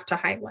didn't have to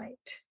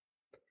highlight.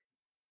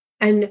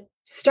 And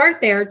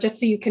start there just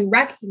so you can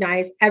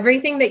recognize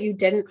everything that you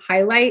didn't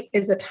highlight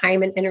is a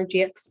time and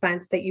energy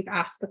expense that you've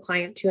asked the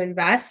client to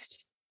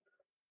invest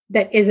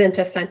that isn't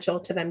essential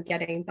to them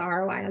getting the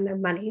ROI on their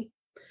money.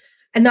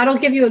 And that'll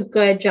give you a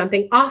good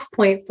jumping off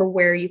point for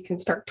where you can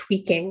start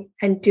tweaking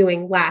and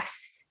doing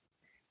less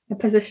and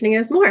positioning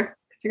as more,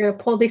 because you're going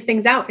to pull these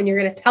things out and you're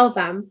going to tell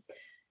them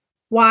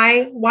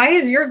why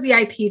is your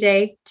VIP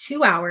day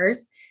 2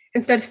 hours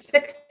instead of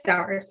 6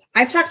 hours?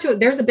 I've talked to,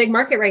 there's a big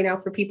market right now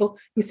for people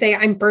who say,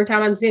 I'm burnt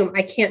out on Zoom.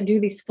 I can't do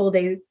these full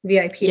day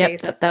VIP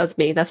days. That was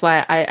me. That's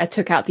why I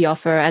took out the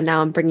offer, and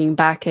now I'm bringing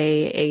back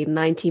a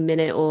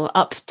 90-minute or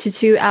up to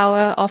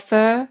 2-hour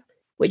offer,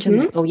 which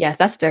oh yeah,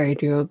 that's very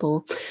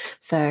doable.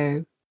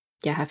 So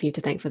yeah, I have you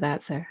to thank for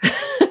that. So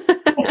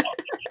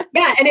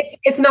yeah, and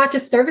it's not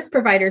just service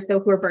providers though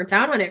who are burnt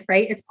out on it,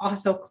 right? It's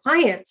also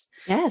clients.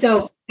 Yes.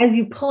 So as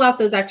you pull out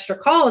those extra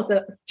calls,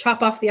 that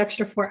chop off the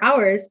extra 4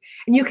 hours,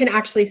 and you can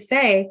actually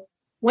say,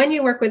 when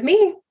you work with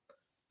me,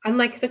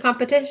 unlike the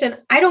competition,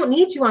 I don't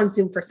need you on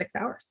Zoom for 6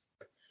 hours.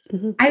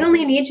 I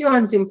only need you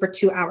on Zoom for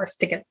 2 hours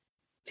to get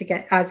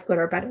as good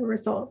or better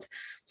result.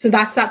 So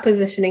that's that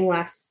positioning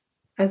less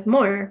as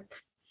more.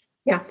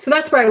 Yeah. So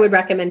that's where I would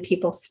recommend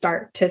people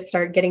start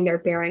getting their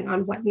bearing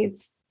on what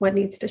needs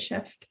to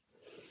shift.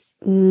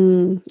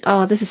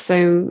 Oh, this is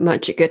so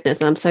much goodness.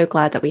 And I'm so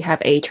glad that we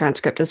have a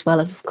transcript as well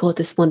as, of course,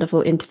 this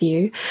wonderful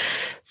interview.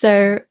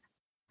 So,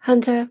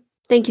 Hunter,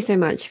 thank you so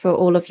much for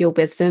all of your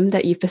wisdom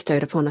that you've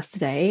bestowed upon us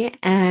today.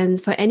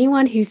 And for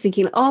anyone who's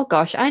thinking, oh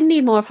gosh, I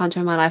need more of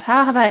Hunter in my life.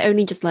 How have I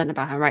only just learned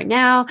about her right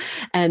now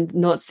and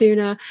not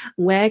sooner?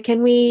 Where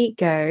can we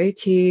go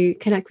to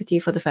connect with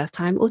you for the first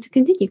time or to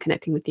continue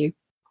connecting with you?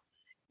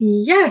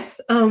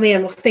 Yes. Oh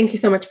man. Well, thank you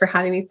so much for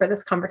having me for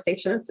this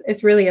conversation.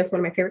 It really is one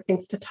of my favorite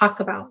things to talk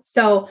about.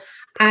 So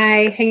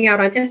I hang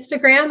out on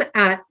Instagram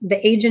at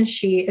The Agent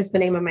She is the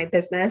name of my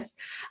business.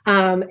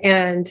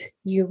 And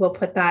you will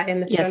put that in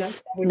the show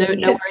notes. No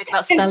worries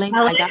about spelling.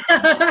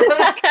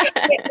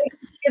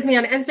 Excuse me,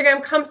 on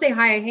Instagram, come say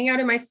hi. I hang out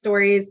in my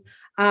stories.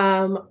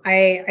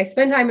 I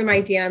spend time in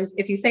my DMs.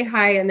 If you say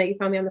hi and that you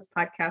found me on this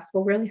podcast,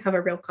 we'll really have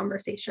a real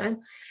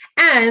conversation.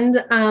 And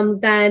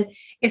then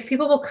if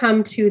people will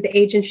come to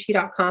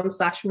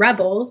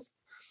theagentshe.com/rebels,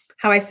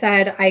 how I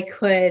said I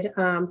could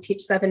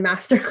teach 7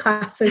 master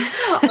classes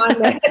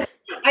on it.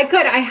 I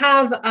could. I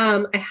have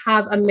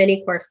a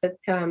mini course that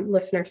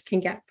listeners can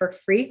get for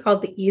free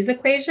called the Ease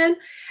Equation.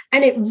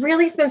 And it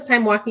really spends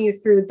time walking you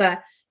through the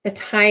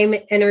time,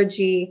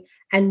 energy,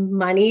 and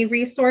money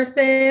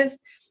resources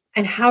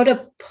and how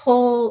to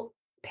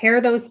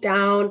pare those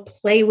down,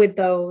 play with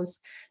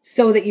those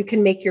so that you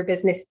can make your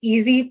business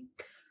easy,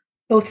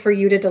 both for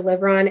you to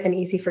deliver on and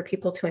easy for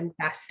people to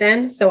invest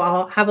in. So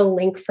I'll have a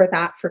link for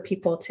that for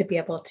people to be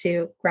able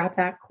to grab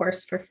that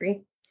course for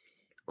free.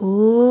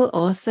 Oh,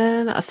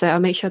 awesome. So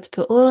I'll make sure to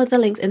put all of the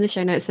links in the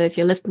show notes. So if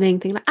you're listening,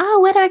 think like,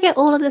 where do I get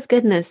all of this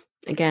goodness?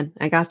 Again,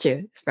 I got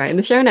you. It's right in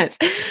the show notes.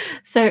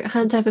 So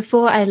Hunter,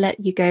 before I let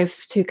you go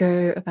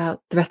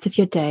about the rest of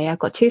your day, I've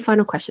got 2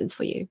 final questions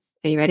for you.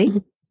 Are you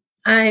ready?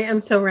 I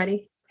am so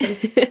ready.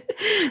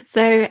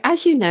 So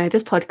as you know,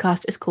 this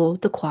podcast is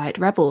called The Quiet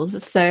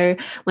Rebels. So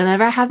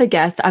whenever I have a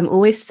guest, I'm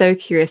always so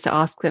curious to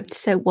ask them,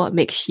 so what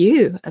makes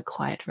you a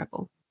quiet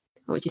rebel?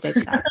 What would you say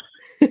to that?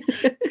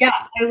 Yeah,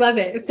 I love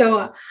it.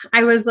 So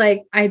I was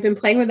like, I've been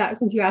playing with that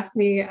since you asked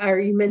me, or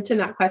you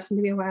mentioned that question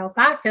to me a while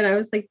back. And I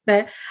was like,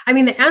 the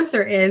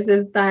answer is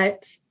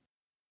that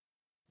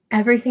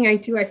everything I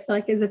do, I feel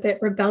like is a bit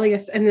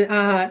rebellious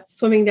and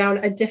swimming down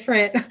a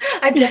different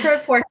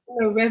portion of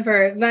the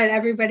river than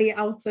everybody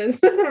else is,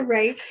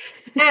 right?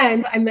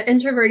 And I'm the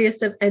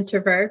introvertiest of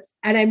introverts,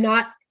 and I'm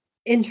not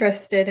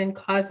interested in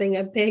causing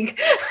a big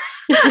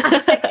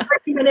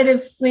argumentative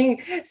scene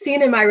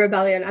in my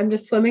rebellion. I'm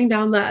just swimming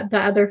down the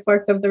other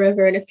fork of the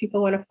river, and if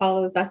people want to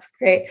follow, that's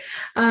great.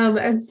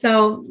 And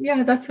so,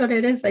 yeah, that's what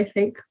it is, I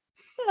think.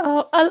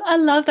 Oh, I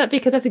love that,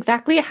 because that's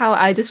exactly how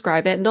I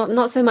describe it.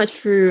 Not so much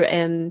through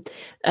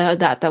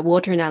that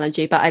water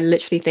analogy, but I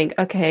literally think,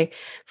 okay,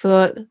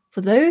 for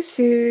those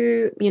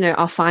who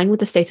are fine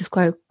with the status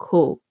quo,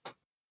 cool,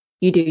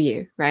 you do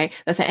you, right?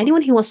 But for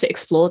anyone who wants to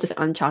explore this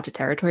uncharted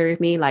territory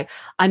with me, like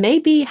I may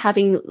be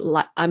lighting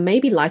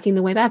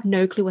the way, but I have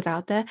no clue what's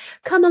out there.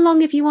 Come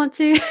along if you want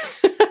to.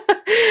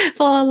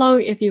 Follow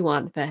along if you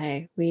want, but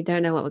hey, we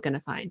don't know what we're going to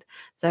find.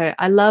 So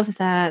I love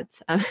that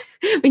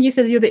when you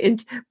said you're the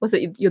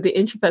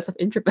introverts of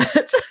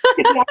introverts.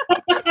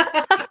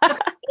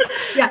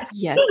 Yes.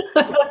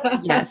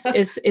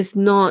 It's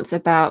not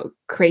about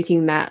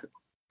creating that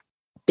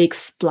big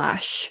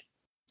splash.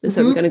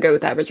 So we're going to go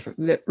with that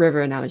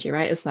river analogy,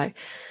 right? It's like,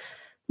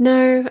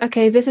 no,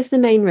 okay, this is the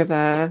main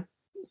river,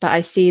 but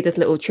I see this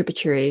little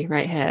tributary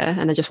right here,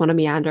 and I just want to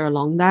meander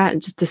along that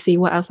and just to see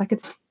what else I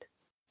could.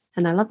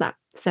 And I love that.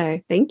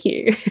 So thank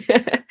you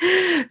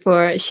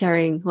for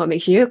sharing what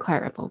makes you a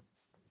quiet rebel.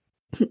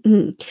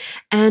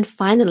 And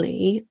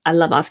finally, I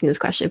love asking this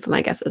question for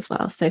my guests as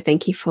well. So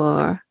thank you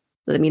for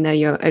letting me know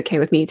you're okay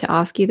with me to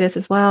ask you this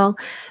as well,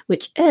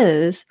 which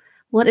is,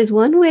 what is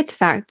one weird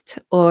fact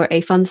or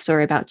a fun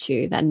story about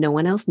you that no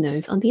one else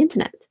knows on the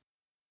internet?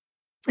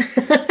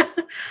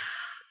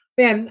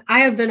 Man, I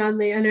have been on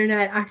the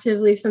internet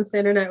actively since the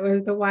internet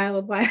was the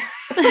wild.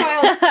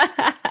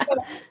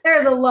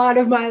 There's a lot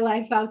of my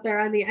life out there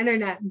on the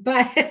internet,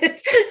 but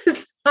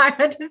I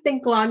had to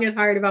think long and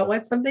hard about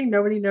what's something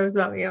nobody knows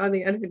about me on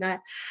the internet.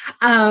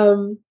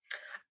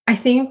 I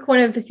think one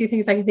of the few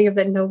things I can think of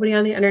that nobody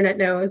on the internet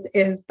knows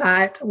is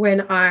that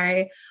when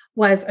I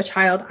was a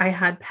child, I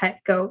had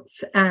pet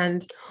goats,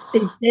 and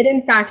they did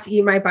in fact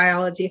eat my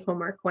biology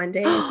homework one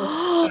day.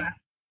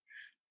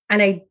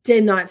 And I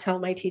did not tell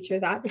my teacher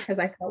that because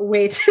I felt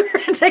way too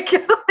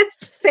ridiculous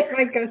to say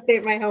my goats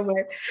ate my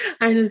homework.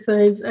 I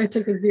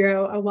took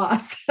a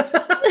loss.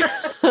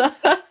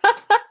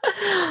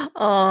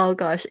 Oh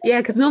gosh.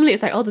 Yeah, because normally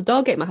it's like, oh, the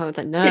dog ate my homework.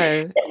 It's like,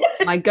 no,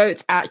 my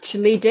goats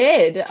actually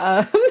did.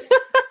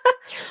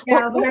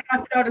 Yeah, when I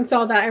walked out and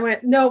saw that, I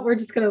went, no, we're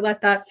just going to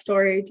let that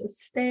story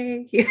just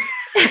stay here.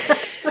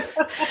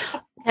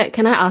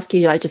 Can I ask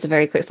you like just a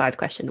very quick side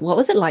question? What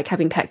was it like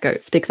having pet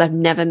goats? Because I've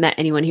never met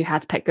anyone who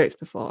had pet goats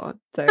before.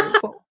 So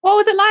what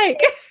was it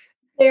like?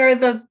 They're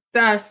the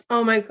best.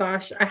 Oh my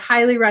gosh. I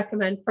highly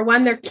recommend. For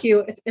one, they're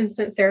cute. It's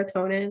instant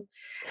serotonin.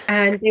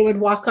 And they would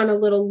walk on a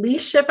little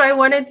leash if I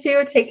wanted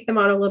to, take them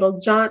on a little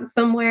jaunt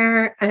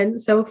somewhere,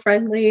 and so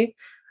friendly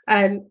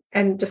and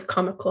just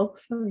comical.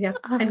 So yeah.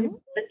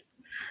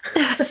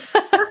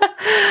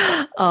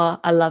 Oh,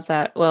 I love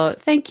that. Well,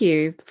 thank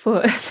you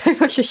for so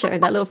much for sharing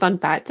that little fun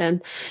fact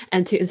and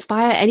to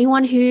inspire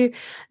anyone who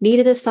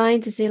needed a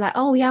sign to say like,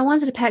 oh yeah, I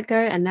wanted a pet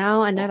goat and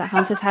now I know that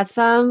Hunter's had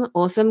some.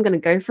 Awesome, I'm gonna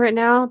go for it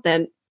now.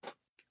 Then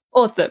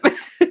awesome.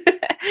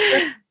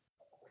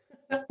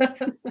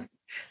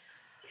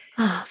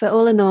 But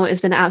all in all,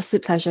 it's been an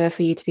absolute pleasure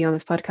for you to be on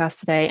this podcast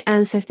today.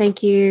 And so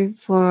thank you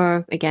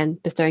for, again,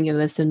 bestowing your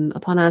wisdom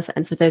upon us.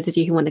 And for those of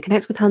you who want to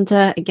connect with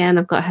Hunter, again,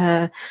 I've got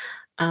her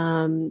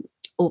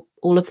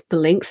all of the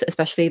links,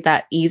 especially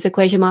that ease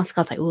equation mask.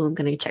 I was like, oh, I'm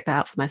going to check that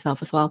out for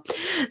myself as well.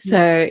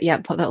 So yeah,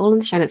 pop that all in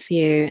the show notes for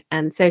you.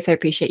 And so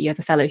appreciate you as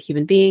a fellow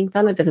human being,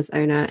 fellow business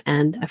owner,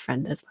 and a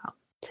friend as well.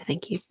 So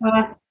thank you.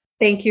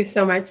 Thank you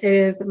so much. It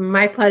is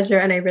my pleasure.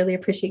 And I really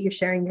appreciate you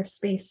sharing your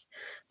space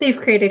that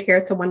you've created here.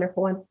 It's a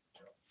wonderful one.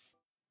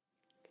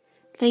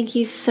 Thank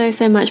you so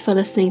much for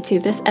listening to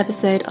this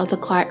episode of the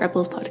Quiet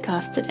Rebels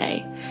podcast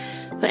today.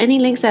 For any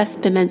links that's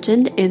been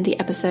mentioned in the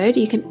episode,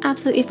 you can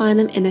absolutely find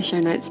them in the show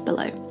notes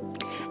below.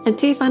 And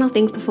 2 final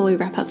things before we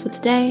wrap up for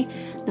today.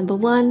 Number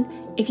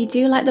 1, if you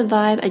do like the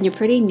vibe and you're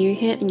pretty new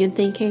here and you're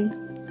thinking,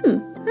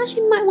 I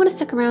actually might want to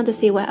stick around to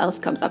see what else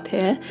comes up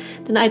here,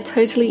 then I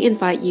totally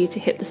invite you to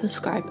hit the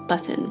subscribe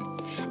button.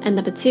 And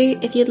number 2,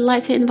 if you'd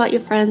like to invite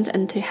your friends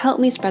and to help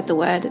me spread the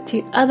word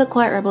to other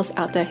Quiet Rebels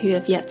out there who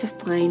have yet to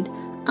find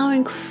our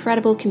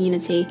incredible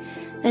community,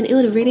 then it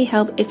would really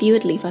help if you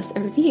would leave us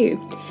a review.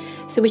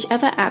 So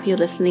whichever app you're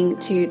listening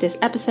to this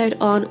episode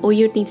on, all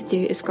you'd need to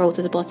do is scroll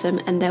to the bottom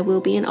and there will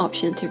be an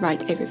option to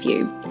write a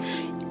review.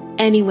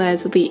 Any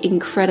words will be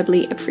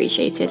incredibly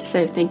appreciated,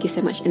 so thank you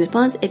so much in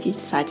advance if you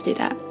decide to do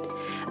that.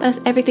 That's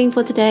everything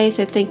for today,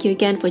 so thank you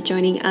again for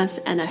joining us,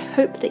 and I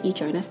hope that you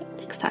join us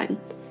next time.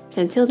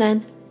 So until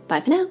then, bye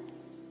for now.